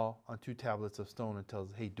separate law on 2 tablets of stone and tells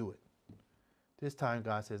us, hey, do it. This time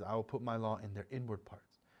God says, I will put my law in their inward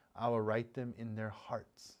parts. I will write them in their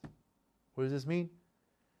hearts. What does this mean?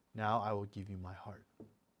 Now I will give you my heart.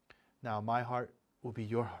 Now my heart will be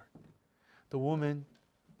your heart. The woman,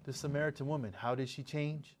 the Samaritan woman, how did she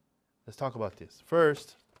change? Let's talk about this.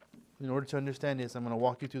 First, in order to understand this, I'm going to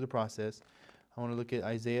walk you through the process. I want to look at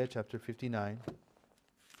Isaiah chapter 59,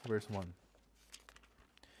 verse 1.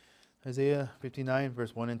 Isaiah 59,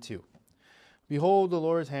 verse 1 and 2. Behold, the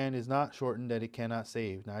Lord's hand is not shortened that it cannot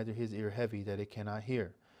save, neither his ear heavy that it cannot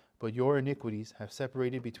hear. But your iniquities have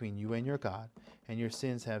separated between you and your God, and your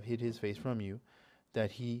sins have hid his face from you, that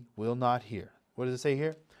he will not hear. What does it say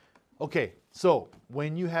here? Okay, so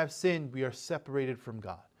when you have sinned, we are separated from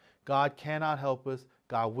God. God cannot help us.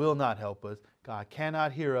 God will not help us. God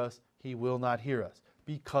cannot hear us. He will not hear us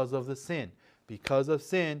because of the sin. Because of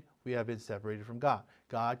sin, we have been separated from God.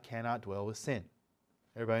 God cannot dwell with sin.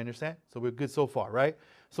 Everybody understand? So we're good so far, right?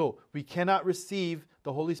 So we cannot receive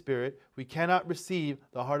the Holy Spirit. We cannot receive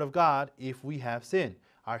the heart of God if we have sin.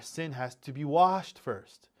 Our sin has to be washed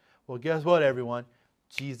first. Well, guess what, everyone?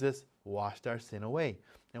 Jesus washed our sin away.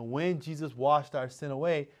 And when Jesus washed our sin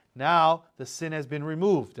away, now the sin has been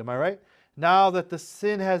removed. Am I right? Now that the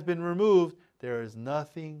sin has been removed, there is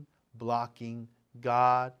nothing blocking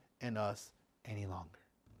God and us any longer.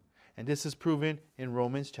 And this is proven in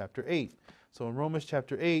Romans chapter 8. So in Romans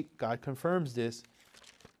chapter 8, God confirms this.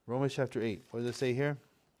 Romans chapter 8. What does it say here?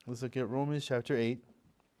 Let's look at Romans chapter 8.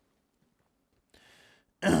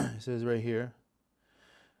 It says right here,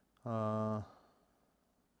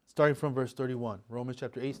 starting from verse 31. Romans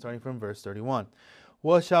chapter 8, starting from verse 31.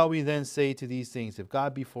 What shall we then say to these things? If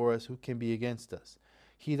God be for us, who can be against us?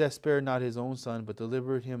 He that spared not his own son, but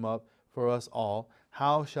delivered him up for us all,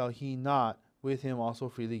 how shall he not with him also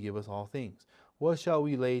freely give us all things? What shall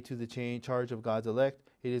we lay to the charge of God's elect?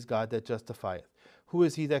 It is God that justifieth. Who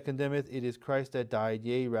is he that condemneth? It is Christ that died,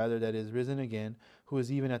 yea, rather that is risen again, who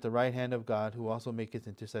is even at the right hand of God, who also maketh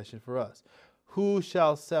intercession for us. Who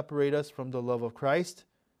shall separate us from the love of Christ?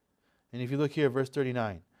 And if you look here, verse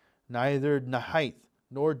 39, neither height,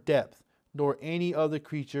 nor depth, nor any other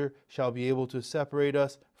creature shall be able to separate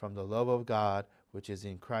us from the love of God, which is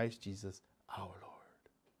in Christ Jesus our Lord.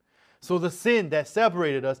 So the sin that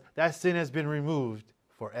separated us, that sin has been removed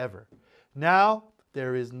forever. Now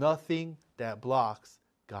there is nothing that blocks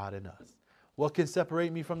God and us. What can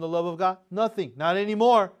separate me from the love of God? Nothing, not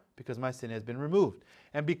anymore, because my sin has been removed.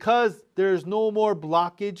 And because there is no more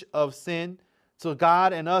blockage of sin, so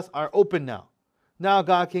God and us are open now. Now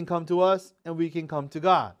God can come to us and we can come to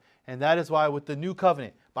God. And that is why with the new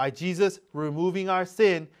covenant, by Jesus removing our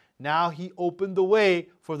sin, now he opened the way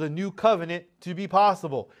for the new covenant to be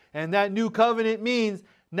possible. And that new covenant means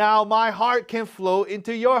now my heart can flow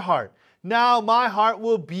into your heart. Now my heart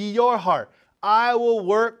will be your heart. I will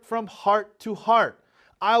work from heart to heart.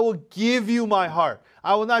 I will give you my heart.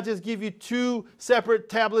 I will not just give you 2 separate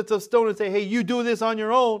tablets of stone and say, hey, you do this on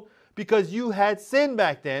your own, because you had sin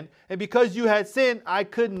back then. And because you had sin, I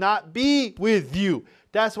could not be with you.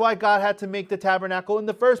 That's why God had to make the tabernacle in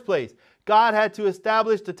the first place. God had to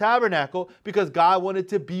establish the tabernacle because God wanted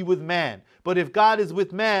to be with man. But if God is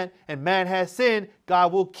with man and man has sin,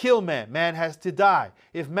 God will kill man. Man has to die.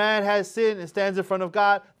 If man has sin and stands in front of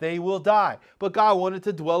God, they will die. But God wanted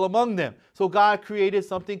to dwell among them. So God created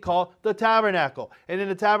something called the tabernacle. And in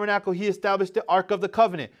the tabernacle, he established the Ark of the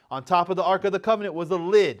Covenant. On top of the Ark of the Covenant was a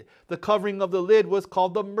lid. The covering of the lid was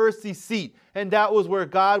called the mercy seat. And that was where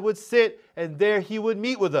God would sit, and there he would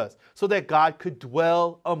meet with us so that God could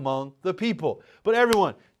dwell among the people. But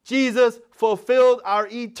everyone, Jesus fulfilled our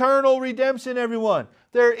eternal redemption, everyone.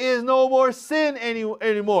 There is no more sin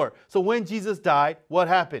anymore. So when Jesus died, what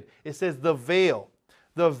happened? It says the veil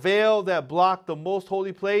that blocked the most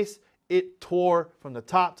holy place, it tore from the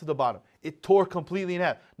top to the bottom. It tore completely in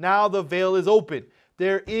half. Now the veil is open.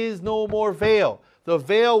 There is no more veil. The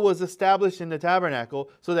veil was established in the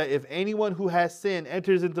tabernacle so that if anyone who has sin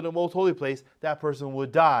enters into the most holy place, that person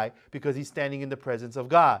would die because he's standing in the presence of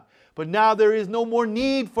God. But now there is no more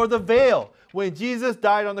need for the veil. When Jesus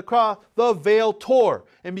died on the cross, the veil tore.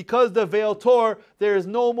 And because the veil tore, there is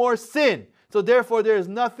no more sin. So therefore, there is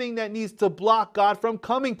nothing that needs to block God from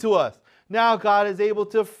coming to us. Now God is able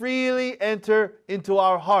to freely enter into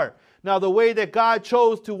our heart. Now the way that God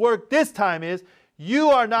chose to work this time is, you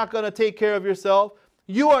are not going to take care of yourself.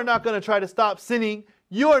 You are not going to try to stop sinning.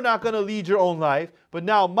 You are not going to lead your own life. But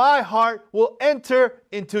now my heart will enter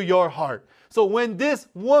into your heart. So when this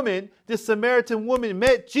woman, this Samaritan woman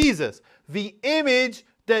met Jesus, the image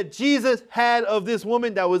that Jesus had of this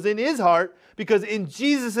woman that was in his heart, because in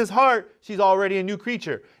Jesus' heart, she's already a new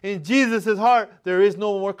creature. In Jesus' heart, there is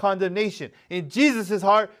no more condemnation. In Jesus'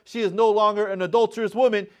 heart, she is no longer an adulterous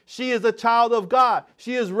woman. She is a child of God.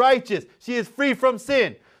 She is righteous. She is free from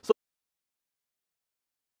sin. So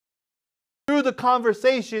through the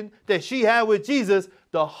conversation that she had with Jesus,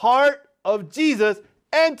 the heart of Jesus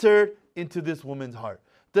entered into this woman's heart.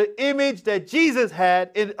 The image that Jesus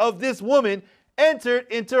had of this woman entered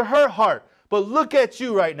into her heart. But look at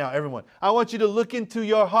you right now, everyone. I want you to look into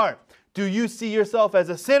your heart. Do you see yourself as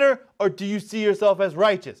a sinner, or do you see yourself as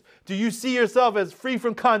righteous? Do you see yourself as free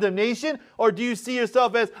from condemnation, or do you see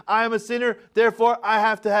yourself as, I am a sinner, therefore I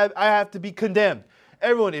have to be condemned?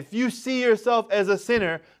 Everyone, if you see yourself as a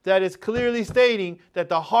sinner, that is clearly stating that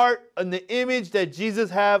the heart and the image that Jesus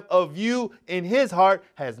has of you in his heart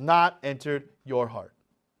has not entered your heart.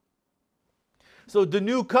 So the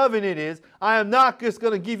new covenant is, I am not just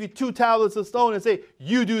going to give you 2 tablets of stone and say,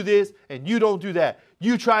 you do this and you don't do that.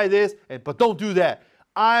 You try this, but don't do that.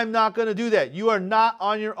 I'm not going to do that. You are not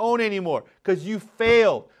on your own anymore because you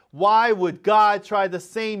failed. Why would God try the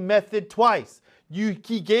same method twice?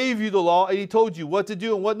 He gave you the law and he told you what to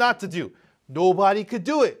do and what not to do. Nobody could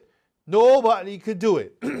do it. Nobody could do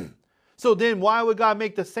it. So then why would God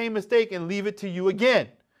make the same mistake and leave it to you again?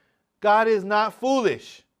 God is not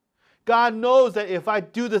foolish. God knows that if I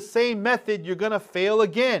do the same method, you're going to fail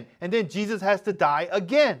again. And then Jesus has to die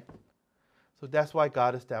again. So that's why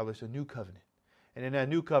God established a new covenant. And in that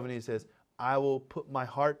new covenant, he says, I will put my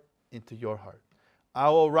heart into your heart. I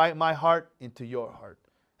will write my heart into your heart.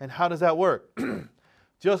 And how does that work?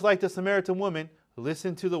 Just like the Samaritan woman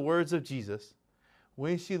listened to the words of Jesus.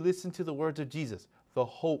 When she listened to the words of Jesus, the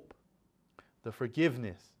hope, the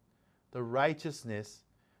forgiveness, the righteousness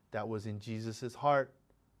that was in Jesus' heart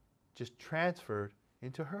just transferred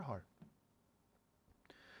into her heart.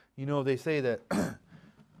 You know, they say that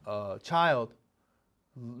a child,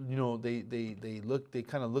 you know, they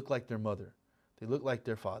kind of look like their mother. They look like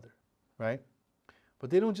their father, right? But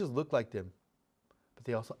they don't just look like them, but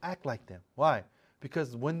they also act like them. Why?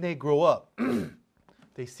 Because when they grow up,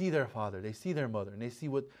 they see their father, they see their mother, and they see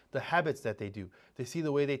what the habits that they do. They see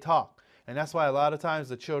the way they talk. And that's why a lot of times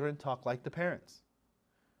the children talk like the parents.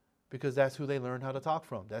 Because that's who they learned how to talk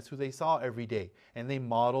from. That's who they saw every day. And they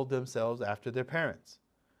modeled themselves after their parents.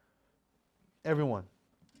 Everyone,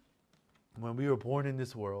 when we were born in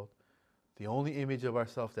this world, the only image of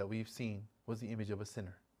ourselves that we've seen was the image of a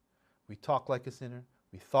sinner. We talk like a sinner.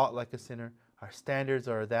 We thought like a sinner. Our standards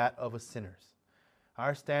are that of a sinner's.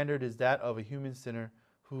 Our standard is that of a human sinner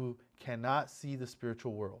who cannot see the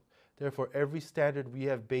spiritual world. Therefore, every standard we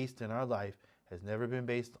have based in our life has never been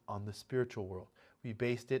based on the spiritual world. We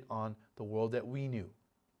based it on the world that we knew.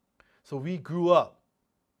 So we grew up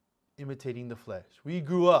imitating the flesh. We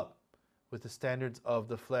grew up with the standards of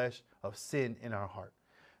the flesh, of sin in our heart.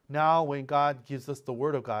 Now, when God gives us the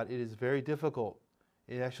Word of God, it is very difficult.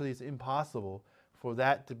 It actually is impossible for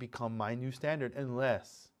that to become my new standard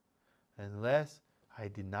unless I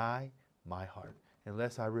deny my heart,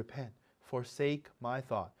 unless I repent, forsake my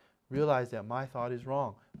thought, realize that my thought is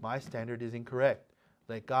wrong, my standard is incorrect.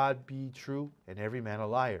 Let God be true and every man a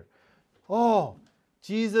liar. Oh,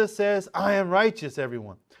 Jesus says, I am righteous,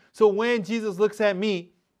 everyone. So when Jesus looks at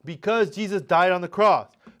me, because Jesus died on the cross,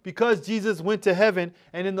 because Jesus went to heaven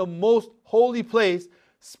and in the most holy place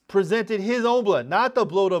presented his own blood, not the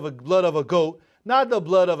blood of a goat, not the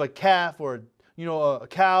blood of a calf or a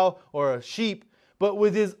cow or a sheep, but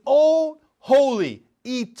with his own holy,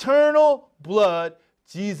 eternal blood,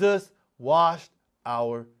 Jesus washed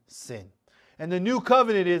our sin. And the new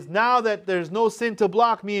covenant is now that there's no sin to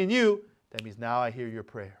block me and you, that means now I hear your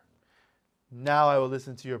prayer. Now I will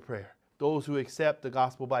listen to your prayer. Those who accept the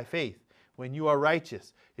gospel by faith, when you are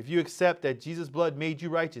righteous, if you accept that Jesus' blood made you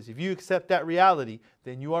righteous, if you accept that reality,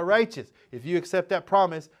 then you are righteous. If you accept that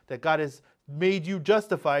promise that God has made you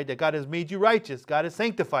justified, that God has made you righteous, God has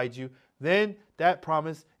sanctified you, then that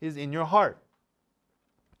promise is in your heart.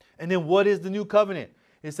 And then what is the new covenant?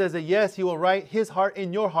 It says that yes, he will write his heart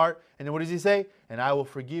in your heart. And then what does he say? And I will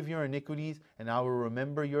forgive your iniquities and I will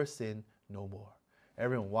remember your sin no more.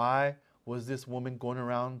 Everyone, why was this woman going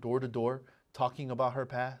around door to door talking about her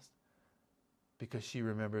past? Because she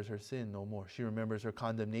remembers her sin no more. She remembers her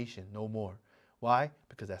condemnation no more. Why?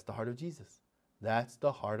 Because that's the heart of Jesus. That's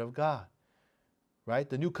the heart of God. Right?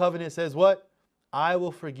 The new covenant says what? I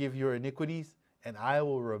will forgive your iniquities and I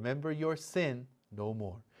will remember your sin no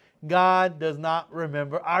more. God does not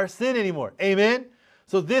remember our sin anymore. Amen?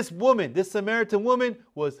 So this woman, this Samaritan woman,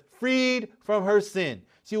 was freed from her sin.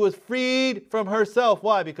 She was freed from herself.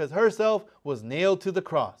 Why? Because herself was nailed to the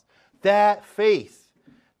cross. That faith,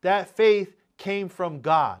 That faith came from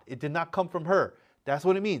God. It did not come from her. That's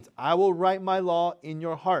what it means. I will write my law in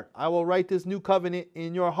your heart. I will write this new covenant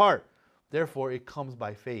in your heart. Therefore, it comes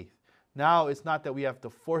by faith. Now, it's not that we have to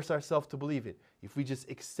force ourselves to believe it. If we just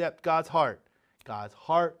accept God's heart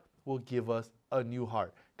will give us a new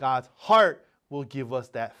heart. God's heart will give us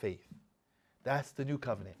that faith. That's the new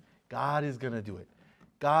covenant. God is going to do it.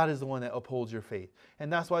 God is the one that upholds your faith.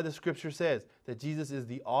 And that's why the scripture says that Jesus is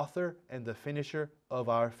the author and the finisher of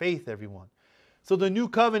our faith, everyone. So the new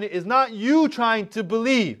covenant is not you trying to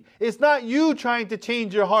believe. It's not you trying to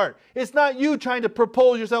change your heart. It's not you trying to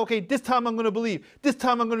propose yourself, okay, this time I'm going to believe. This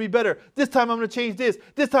time I'm going to be better. This time I'm going to change this.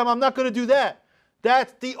 This time I'm not going to do that.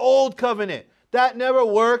 That's the old covenant. That never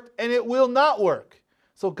worked and it will not work.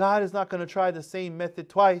 So God is not going to try the same method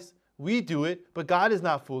twice. We do it, but God is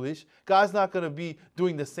not foolish. God's not going to be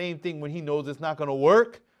doing the same thing when he knows it's not going to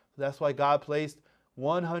work. That's why God placed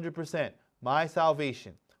 100% my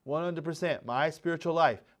salvation, 100% my spiritual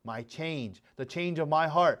life, my change, the change of my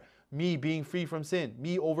heart, me being free from sin,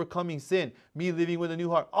 me overcoming sin, me living with a new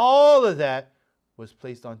heart. All of that was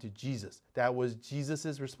placed onto Jesus. That was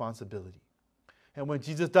Jesus' responsibility. And when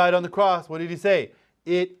Jesus died on the cross, what did he say?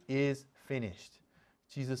 It is finished.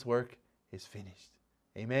 Jesus' work is finished.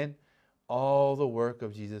 Amen. All the work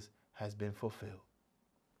of Jesus has been fulfilled.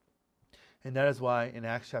 And that is why in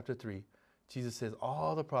Acts chapter 3, Jesus says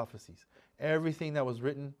all the prophecies, everything that was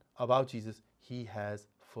written about Jesus, he has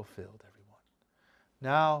fulfilled, everyone.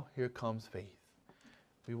 Now here comes faith.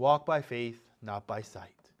 We walk by faith, not by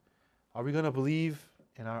sight. Are we going to believe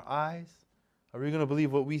in our eyes? Are we going to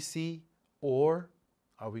believe what we see? Or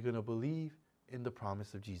are we going to believe in the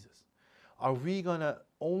promise of Jesus? Are we going to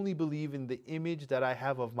only believe in the image that I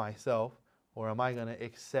have of myself, or am I going to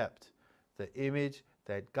accept the image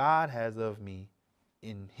that God has of me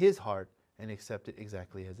in his heart and accept it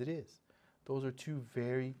exactly as it is? Those are two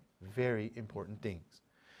very, very important things.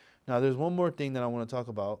 Now, there's one more thing that I want to talk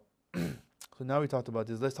about. So now we talked about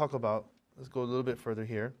this. Let's go a little bit further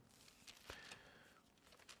here.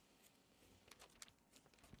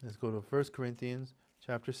 Let's go to 1 Corinthians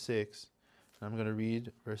chapter 6. I'm going to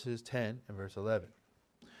read verses 10 and verse 11.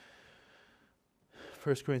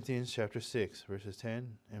 1 Corinthians chapter 6, verses 10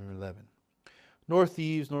 and 11. Nor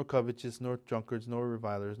thieves, nor covetous, nor drunkards, nor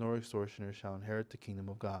revilers, nor extortioners shall inherit the kingdom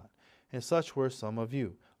of God. And such were some of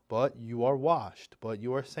you. But you are washed, but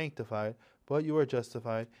you are sanctified, but you are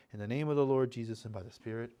justified in the name of the Lord Jesus and by the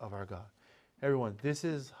Spirit of our God. Everyone, this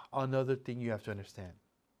is another thing you have to understand.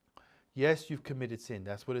 Yes, you've committed sin.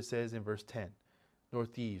 That's what it says in verse 10. Nor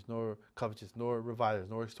thieves, nor covetous, nor revilers,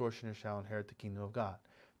 nor extortioners shall inherit the kingdom of God.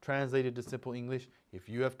 Translated to simple English, if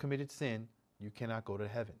you have committed sin, you cannot go to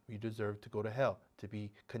heaven. You deserve to go to hell, to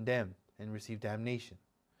be condemned and receive damnation.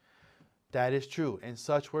 That is true, and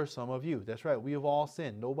such were some of you. That's right, we have all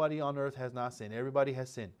sinned. Nobody on earth has not sinned. Everybody has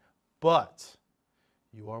sinned. But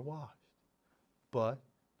you are washed. But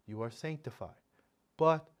you are sanctified.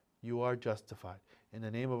 But you are justified. In the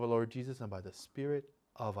name of our Lord Jesus and by the Spirit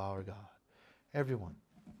of our God. Everyone,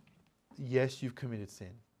 yes, you've committed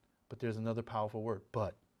sin, but there's another powerful word,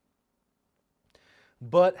 but.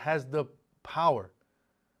 But has the power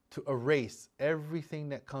to erase everything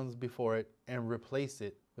that comes before it and replace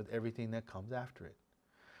it with everything that comes after it.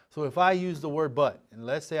 So if I use the word but, and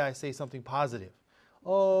let's say I say something positive,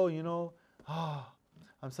 oh, you know,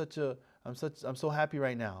 I'm so happy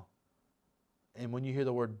right now. And when you hear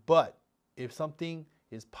the word but, if something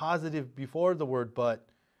is positive before the word but,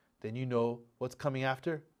 then you know what's coming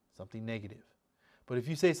after? Something negative. But if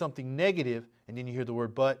you say something negative and then you hear the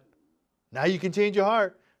word but, now you can change your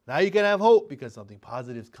heart. Now you can have hope because something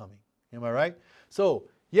positive is coming. Am I right? So,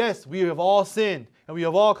 yes, we have all sinned and we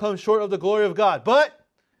have all come short of the glory of God, but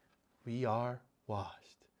we are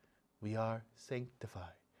washed. We are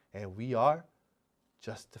sanctified and we are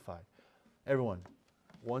justified. Everyone,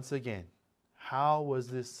 once again, how was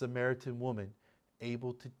this Samaritan woman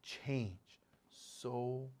able to change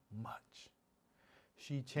so much?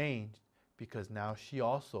 She changed because now she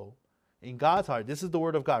also, in God's heart, this is the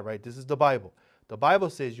word of God, right? This is the Bible. The Bible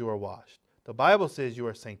says you are washed. The Bible says you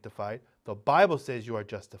are sanctified. The Bible says you are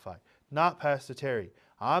justified. Not Pastor Terry.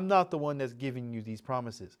 I'm not the one that's giving you these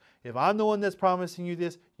promises. If I'm the one that's promising you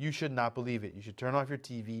this, you should not believe it. You should turn off your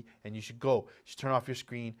TV and you should go. You should turn off your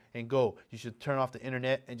screen and go. You should turn off the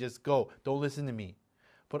internet and just go. Don't listen to me.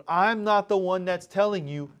 But I'm not the one that's telling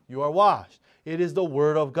you you are washed. It is the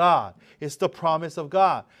word of God. It's the promise of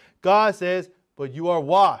God. God says, but you are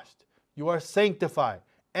washed. You are sanctified.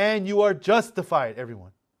 And you are justified,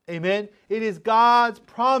 everyone. Amen? It is God's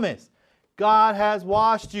promise. God has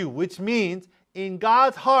washed you, which means in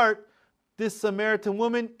God's heart, this Samaritan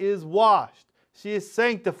woman is washed. she is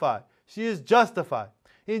sanctified, she is justified.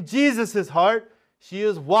 In Jesus' heart, she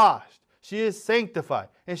is washed, she is sanctified,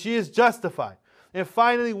 and she is justified. And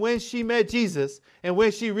finally, when she met Jesus and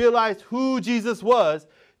when she realized who Jesus was,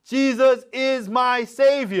 Jesus is my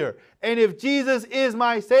Savior. And if Jesus is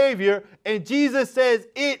my Savior and Jesus says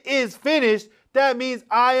it is finished, that means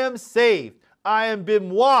I am saved. I have been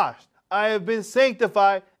washed. I have been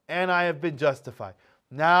sanctified and I have been justified.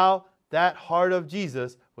 Now that heart of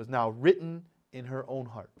Jesus was now written in her own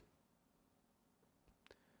heart.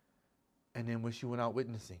 And then when she went out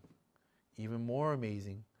witnessing, even more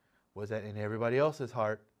amazing was that in everybody else's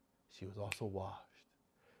heart, she was also washed.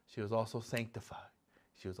 She was also sanctified.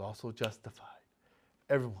 She was also justified.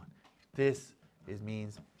 Everyone, this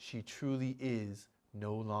means she truly is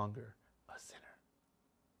no longer a sinner.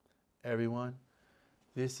 Everyone,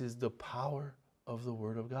 this is the power of the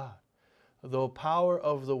Word of God. The power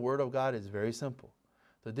of the Word of God is very simple.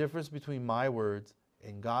 The difference between my words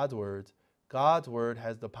and God's Word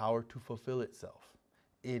has the power to fulfill itself.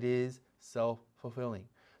 It is self-fulfilling.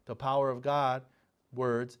 The power of God's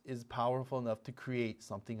words is powerful enough to create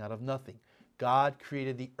something out of nothing. God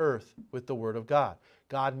created the earth with the Word of God.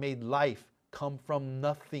 God made life come from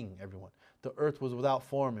nothing, everyone. The earth was without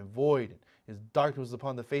form and void, and His darkness was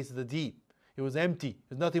upon the face of the deep. It was empty.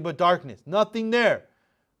 There's nothing but darkness. Nothing there.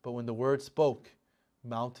 But when the Word spoke,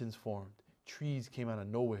 mountains formed. Trees came out of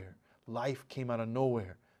nowhere. Life came out of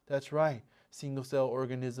nowhere. That's right. Single-cell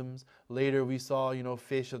organisms. Later we saw,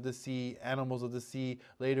 fish of the sea, animals of the sea.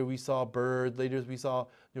 Later we saw birds. Later we saw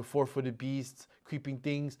four-footed beasts, creeping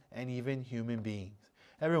things, and even human beings.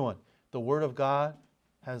 Everyone, the Word of God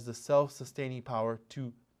has the self-sustaining power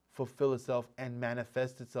to fulfill itself and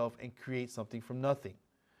manifest itself and create something from nothing.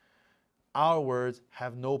 Our words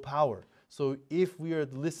have no power. So if we are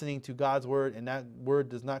listening to God's Word and that Word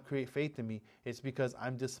does not create faith in me, it's because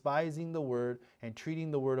I'm despising the Word and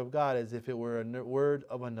treating the Word of God as if it were a word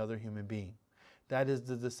of another human being. That is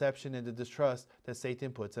the deception and the distrust that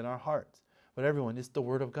Satan puts in our hearts. But everyone, it's the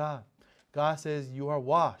Word of God. God says you are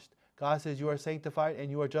washed. God says you are sanctified and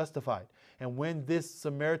you are justified. And when this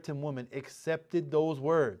Samaritan woman accepted those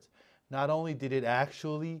words, not only did it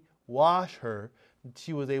actually wash her,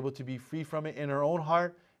 she was able to be free from it in her own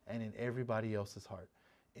heart and in everybody else's heart.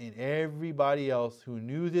 In everybody else who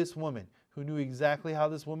knew this woman, who knew exactly how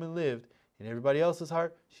this woman lived, in everybody else's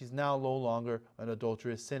heart, she's now no longer an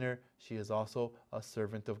adulterous sinner. She is also a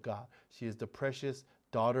servant of God. She is the precious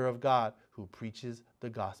daughter of God who preaches the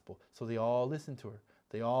gospel. So they all listened to her.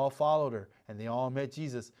 They all followed her, and they all met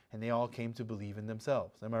Jesus, and they all came to believe in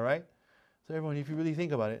themselves. Am I right? So everyone, if you really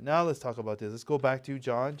think about it, now let's talk about this. Let's go back to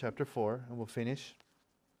John chapter 4, and we'll finish.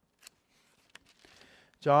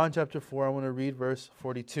 John chapter 4, I want to read verse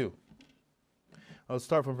 42. I'll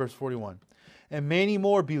start from verse 41. And many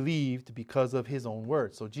more believed because of his own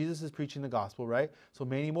words. So Jesus is preaching the gospel, right? So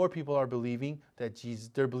many more people are believing that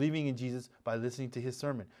they're believing in Jesus by listening to his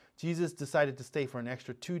sermon. Jesus decided to stay for an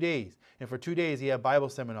extra 2 days. And for 2 days, he had a Bible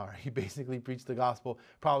seminar. He basically preached the gospel.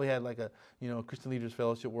 Probably had like a, Christian Leaders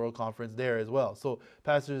Fellowship World Conference there as well. So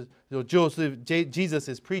Jesus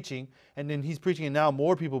is preaching, and then he's preaching, and now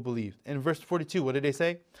more people believe. In verse 42, what did they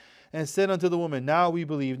say? And said unto the woman, now we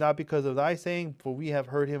believe, not because of thy saying, for we have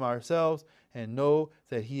heard him ourselves, and know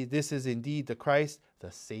that this is indeed the Christ,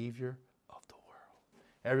 the Savior of the world.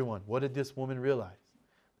 Everyone, what did this woman realize?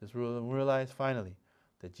 This woman realized finally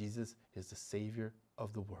that Jesus is the Savior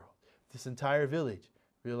of the world. This entire village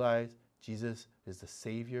realized Jesus is the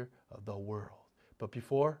Savior of the world. But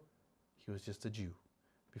before, he was just a Jew.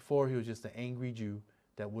 Before, he was just an angry Jew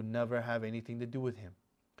that would never have anything to do with him.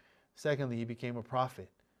 Secondly, he became a prophet.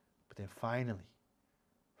 But then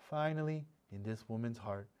finally, in this woman's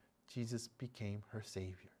heart, Jesus became her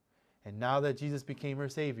Savior. And now that Jesus became her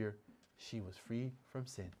Savior, she was free from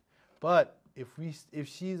sin. But if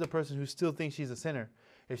she's a person who still thinks she's a sinner,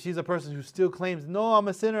 if she's a person who still claims, no, I'm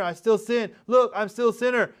a sinner, I still sin. Look, I'm still a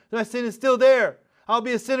sinner. My sin is still there. I'll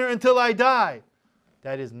be a sinner until I die.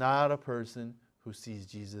 That is not a person who sees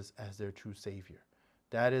Jesus as their true Savior.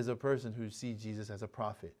 That is a person who sees Jesus as a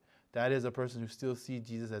prophet. That is a person who still sees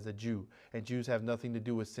Jesus as a Jew. And Jews have nothing to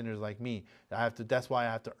do with sinners like me. That's why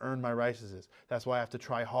I have to earn my righteousness. That's why I have to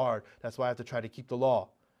try hard. That's why I have to try to keep the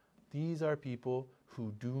law. These are people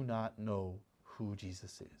who do not know who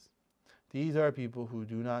Jesus is. These are people who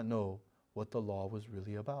do not know what the law was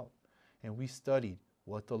really about. And we studied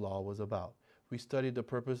what the law was about. We studied the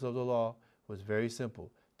purpose of the law was very simple,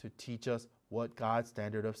 to teach us what God's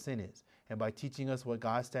standard of sin is. And by teaching us what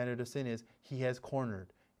God's standard of sin is, he has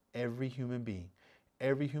cornered every human being.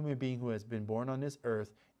 Every human being who has been born on this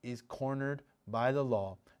earth is cornered by the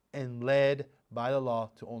law and led by the law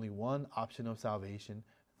to only one option of salvation,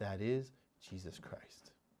 that is Jesus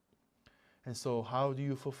Christ. And so how do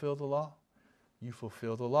you fulfill the law? You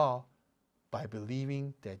fulfill the law by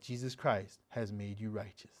believing that Jesus Christ has made you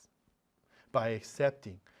righteous, by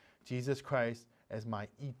accepting Jesus Christ as my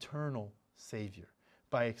eternal Savior,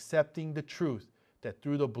 by accepting the truth that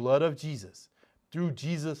through the blood of Jesus, through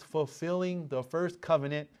Jesus fulfilling the first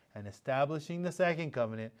covenant and establishing the second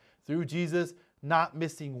covenant, through Jesus not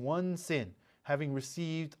missing one sin, having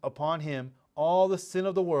received upon him all the sin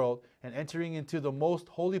of the world and entering into the most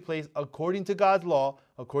holy place according to God's law,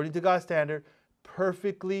 according to God's standard,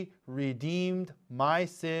 perfectly redeemed my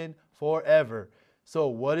sin forever. So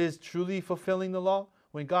what is truly fulfilling the law?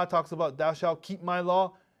 When God talks about thou shalt keep my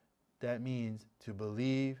law, that means to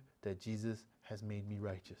believe that Jesus has made me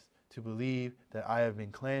righteous, to believe that I have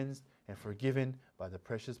been cleansed and forgiven by the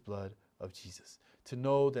precious blood of Jesus, to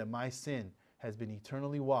know that my sin has been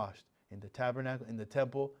eternally washed in the tabernacle, in the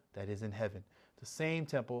temple that is in heaven, the same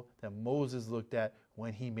temple that Moses looked at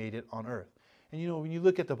when he made it on earth. And you know, when you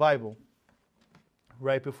look at the Bible,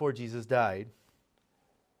 right before Jesus died,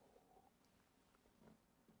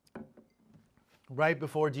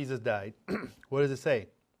 what does it say?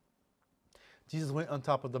 Jesus went on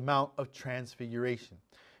top of the Mount of Transfiguration.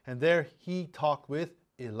 And there he talked with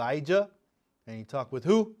Elijah. And he talked with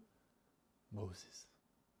who? Moses.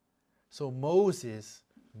 So Moses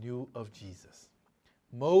knew of Jesus.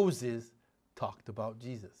 Moses talked about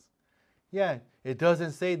Jesus. Yeah, it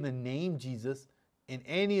doesn't say the name Jesus in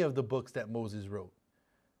any of the books that Moses wrote.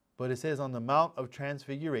 But it says on the Mount of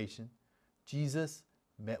Transfiguration, Jesus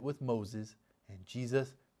met with Moses and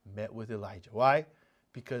Jesus met with Elijah. Why?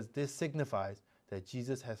 Because this signifies that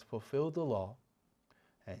Jesus has fulfilled the law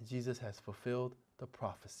and Jesus has fulfilled the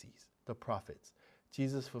prophecies, the prophets.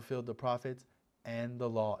 Jesus fulfilled the prophets and the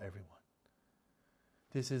law, everyone.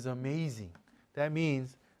 This is amazing. That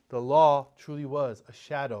means the law truly was a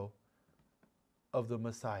shadow of the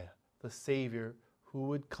Messiah, the Savior who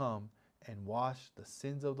would come and wash the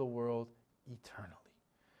sins of the world eternally.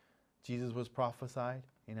 Jesus was prophesied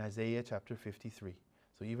in Isaiah chapter 53.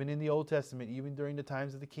 So even in the Old Testament, even during the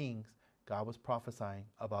times of the kings, God was prophesying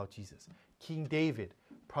about Jesus. King David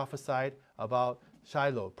prophesied about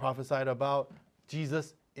Shiloh, prophesied about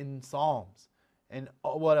Jesus in Psalms. And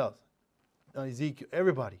what else? Ezekiel,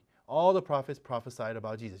 everybody. All the prophets prophesied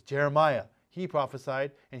about Jesus. Jeremiah, he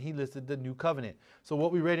prophesied and he listed the new covenant. So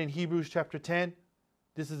what we read in Hebrews chapter 10,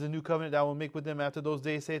 this is the new covenant that I will make with them after those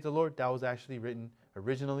days, saith the Lord. That was actually written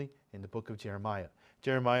originally in the book of Jeremiah.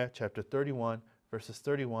 Jeremiah chapter 31, verses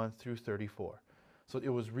 31 through 34. So it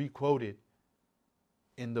was re-quoted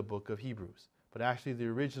in the book of Hebrews. But actually the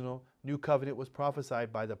original new covenant was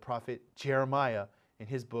prophesied by the prophet Jeremiah in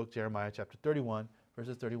his book, Jeremiah chapter 31,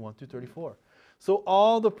 verses 31 through 34. So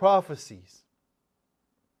all the prophecies,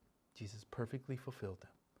 Jesus perfectly fulfilled them.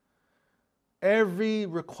 Every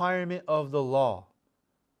requirement of the law,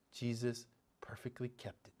 Jesus perfectly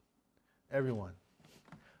kept it. Everyone,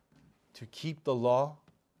 to keep the law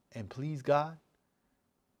and please God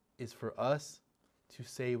is for us to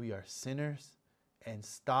say we are sinners and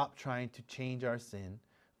stop trying to change our sin,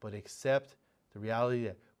 but accept the reality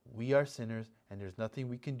that we are sinners and there's nothing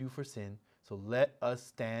we can do for sin. So let us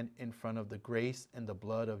stand in front of the grace and the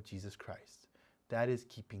blood of Jesus Christ. That is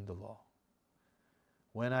keeping the law.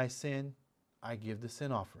 When I sin, I give the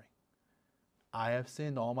sin offering. I have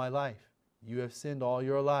sinned all my life. You have sinned all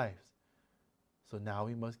your lives. So now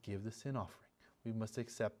we must give the sin offering. We must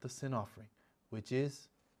accept the sin offering, which is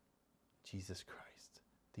Jesus Christ,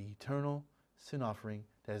 the eternal sin offering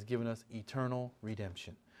that has given us eternal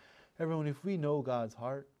redemption. Everyone, if we know God's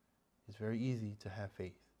heart, it's very easy to have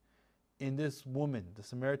faith. In this woman, the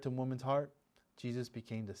Samaritan woman's heart, Jesus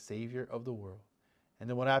became the Savior of the world. And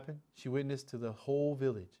then what happened? She witnessed to the whole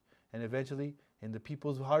village. And eventually, in the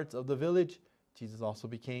people's hearts of the village, Jesus also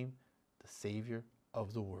became the Savior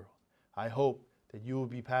of the world. I hope that you will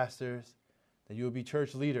be pastors, that you will be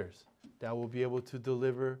church leaders, that will be able to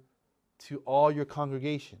deliver to all your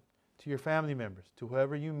congregation, to your family members, to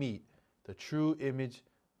whoever you meet, the true image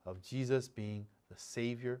of Jesus being the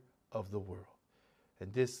Savior of the world.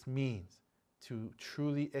 And this means to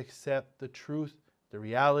truly accept the truth, the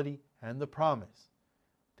reality, and the promise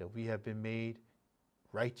that we have been made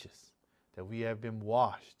righteous, that we have been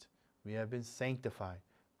washed, we have been sanctified,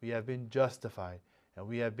 we have been justified, and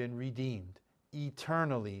we have been redeemed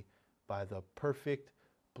eternally by the perfect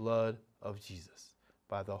blood of Jesus,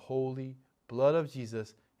 by the holy blood of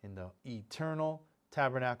Jesus in the eternal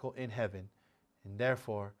tabernacle in heaven. And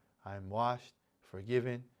therefore, I am washed,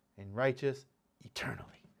 forgiven, and righteous eternally.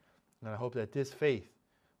 And I hope that this faith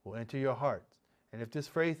will enter your hearts And if this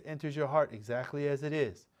faith enters your heart exactly as it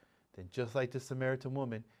is, then just like the Samaritan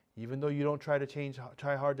woman, even though you don't try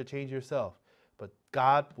hard to change yourself, but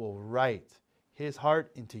God will write his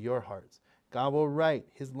heart into your hearts. God will write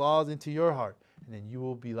his laws into your heart, and then you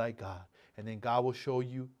will be like God. And then God will show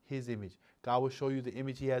you his image. God will show you the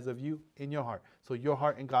image he has of you in your heart. So your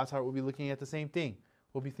heart and God's heart will be looking at the same thing.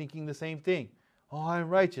 We'll be thinking the same thing. Oh, I'm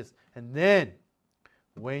righteous. And then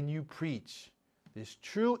when you preach this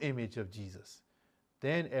true image of Jesus,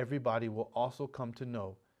 then everybody will also come to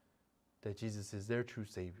know that Jesus is their true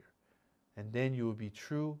Savior. And then you will be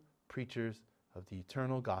true preachers of the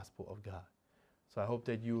eternal gospel of God. So I hope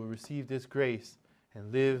that you will receive this grace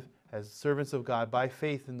and live as servants of God by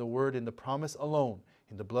faith in the word and the promise alone,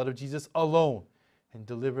 in the blood of Jesus alone, and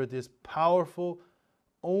deliver this powerful,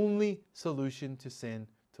 only solution to sin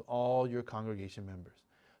to all your congregation members.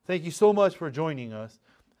 Thank you so much for joining us,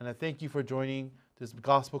 and I thank you for joining this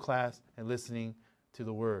gospel class and listening to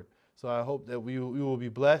the word. So I hope that we will be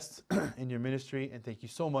blessed in your ministry, and thank you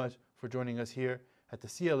so much for joining us here at the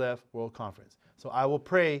CLF World Conference. So I will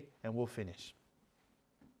pray and we'll finish.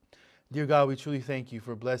 Dear God, we truly thank you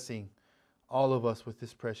for blessing all of us with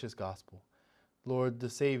this precious gospel. Lord, the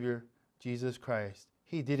Savior, Jesus Christ,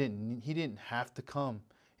 he didn't have to come.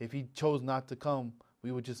 If he chose not to come,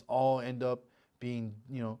 we would just all end up being,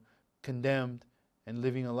 condemned and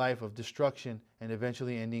living a life of destruction and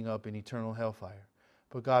eventually ending up in eternal hellfire.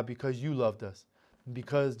 But God, because you loved us,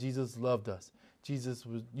 because Jesus loved us,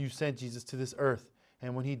 you sent Jesus to this earth.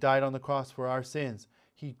 And when he died on the cross for our sins,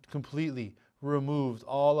 he completely removed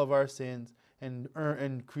all of our sins and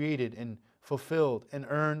created and fulfilled and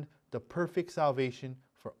earned the perfect salvation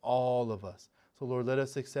for all of us. So Lord, let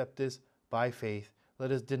us accept this by faith.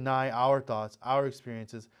 Let us deny our thoughts, our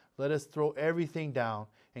experiences. Let us throw everything down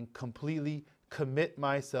and completely commit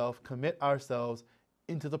ourselves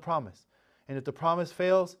into the promise. And if the promise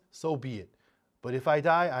fails, so be it. But if I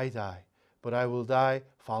die, I die. But I will die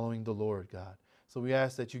following the Lord, God. So we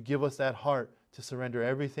ask that you give us that heart to surrender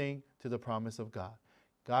everything to the promise of God.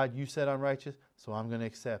 God, you said I'm righteous, so I'm going to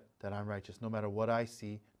accept that I'm righteous, no matter what I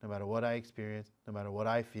see, no matter what I experience, no matter what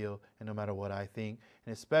I feel, and no matter what I think,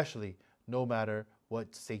 and especially no matter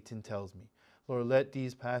what Satan tells me. Lord, let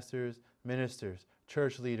these pastors, ministers,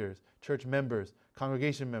 church leaders, church members,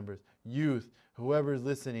 congregation members, youth, whoever is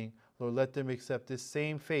listening, Lord, let them accept this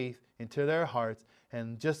same faith into their hearts.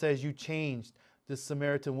 And just as you changed this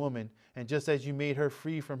Samaritan woman, and just as you made her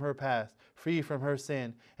free from her past, free from her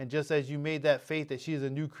sin, and just as you made that faith that she is a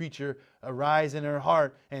new creature arise in her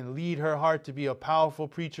heart and lead her heart to be a powerful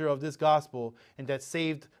preacher of this gospel and that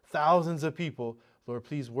saved thousands of people, Lord,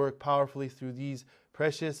 please work powerfully through these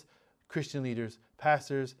precious Christian leaders,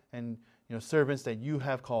 pastors, and servants that you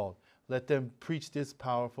have called. Let them preach this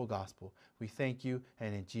powerful gospel. We thank you,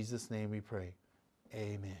 and in Jesus' name we pray.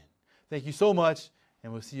 Amen. Thank you so much,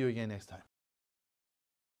 and we'll see you again next time.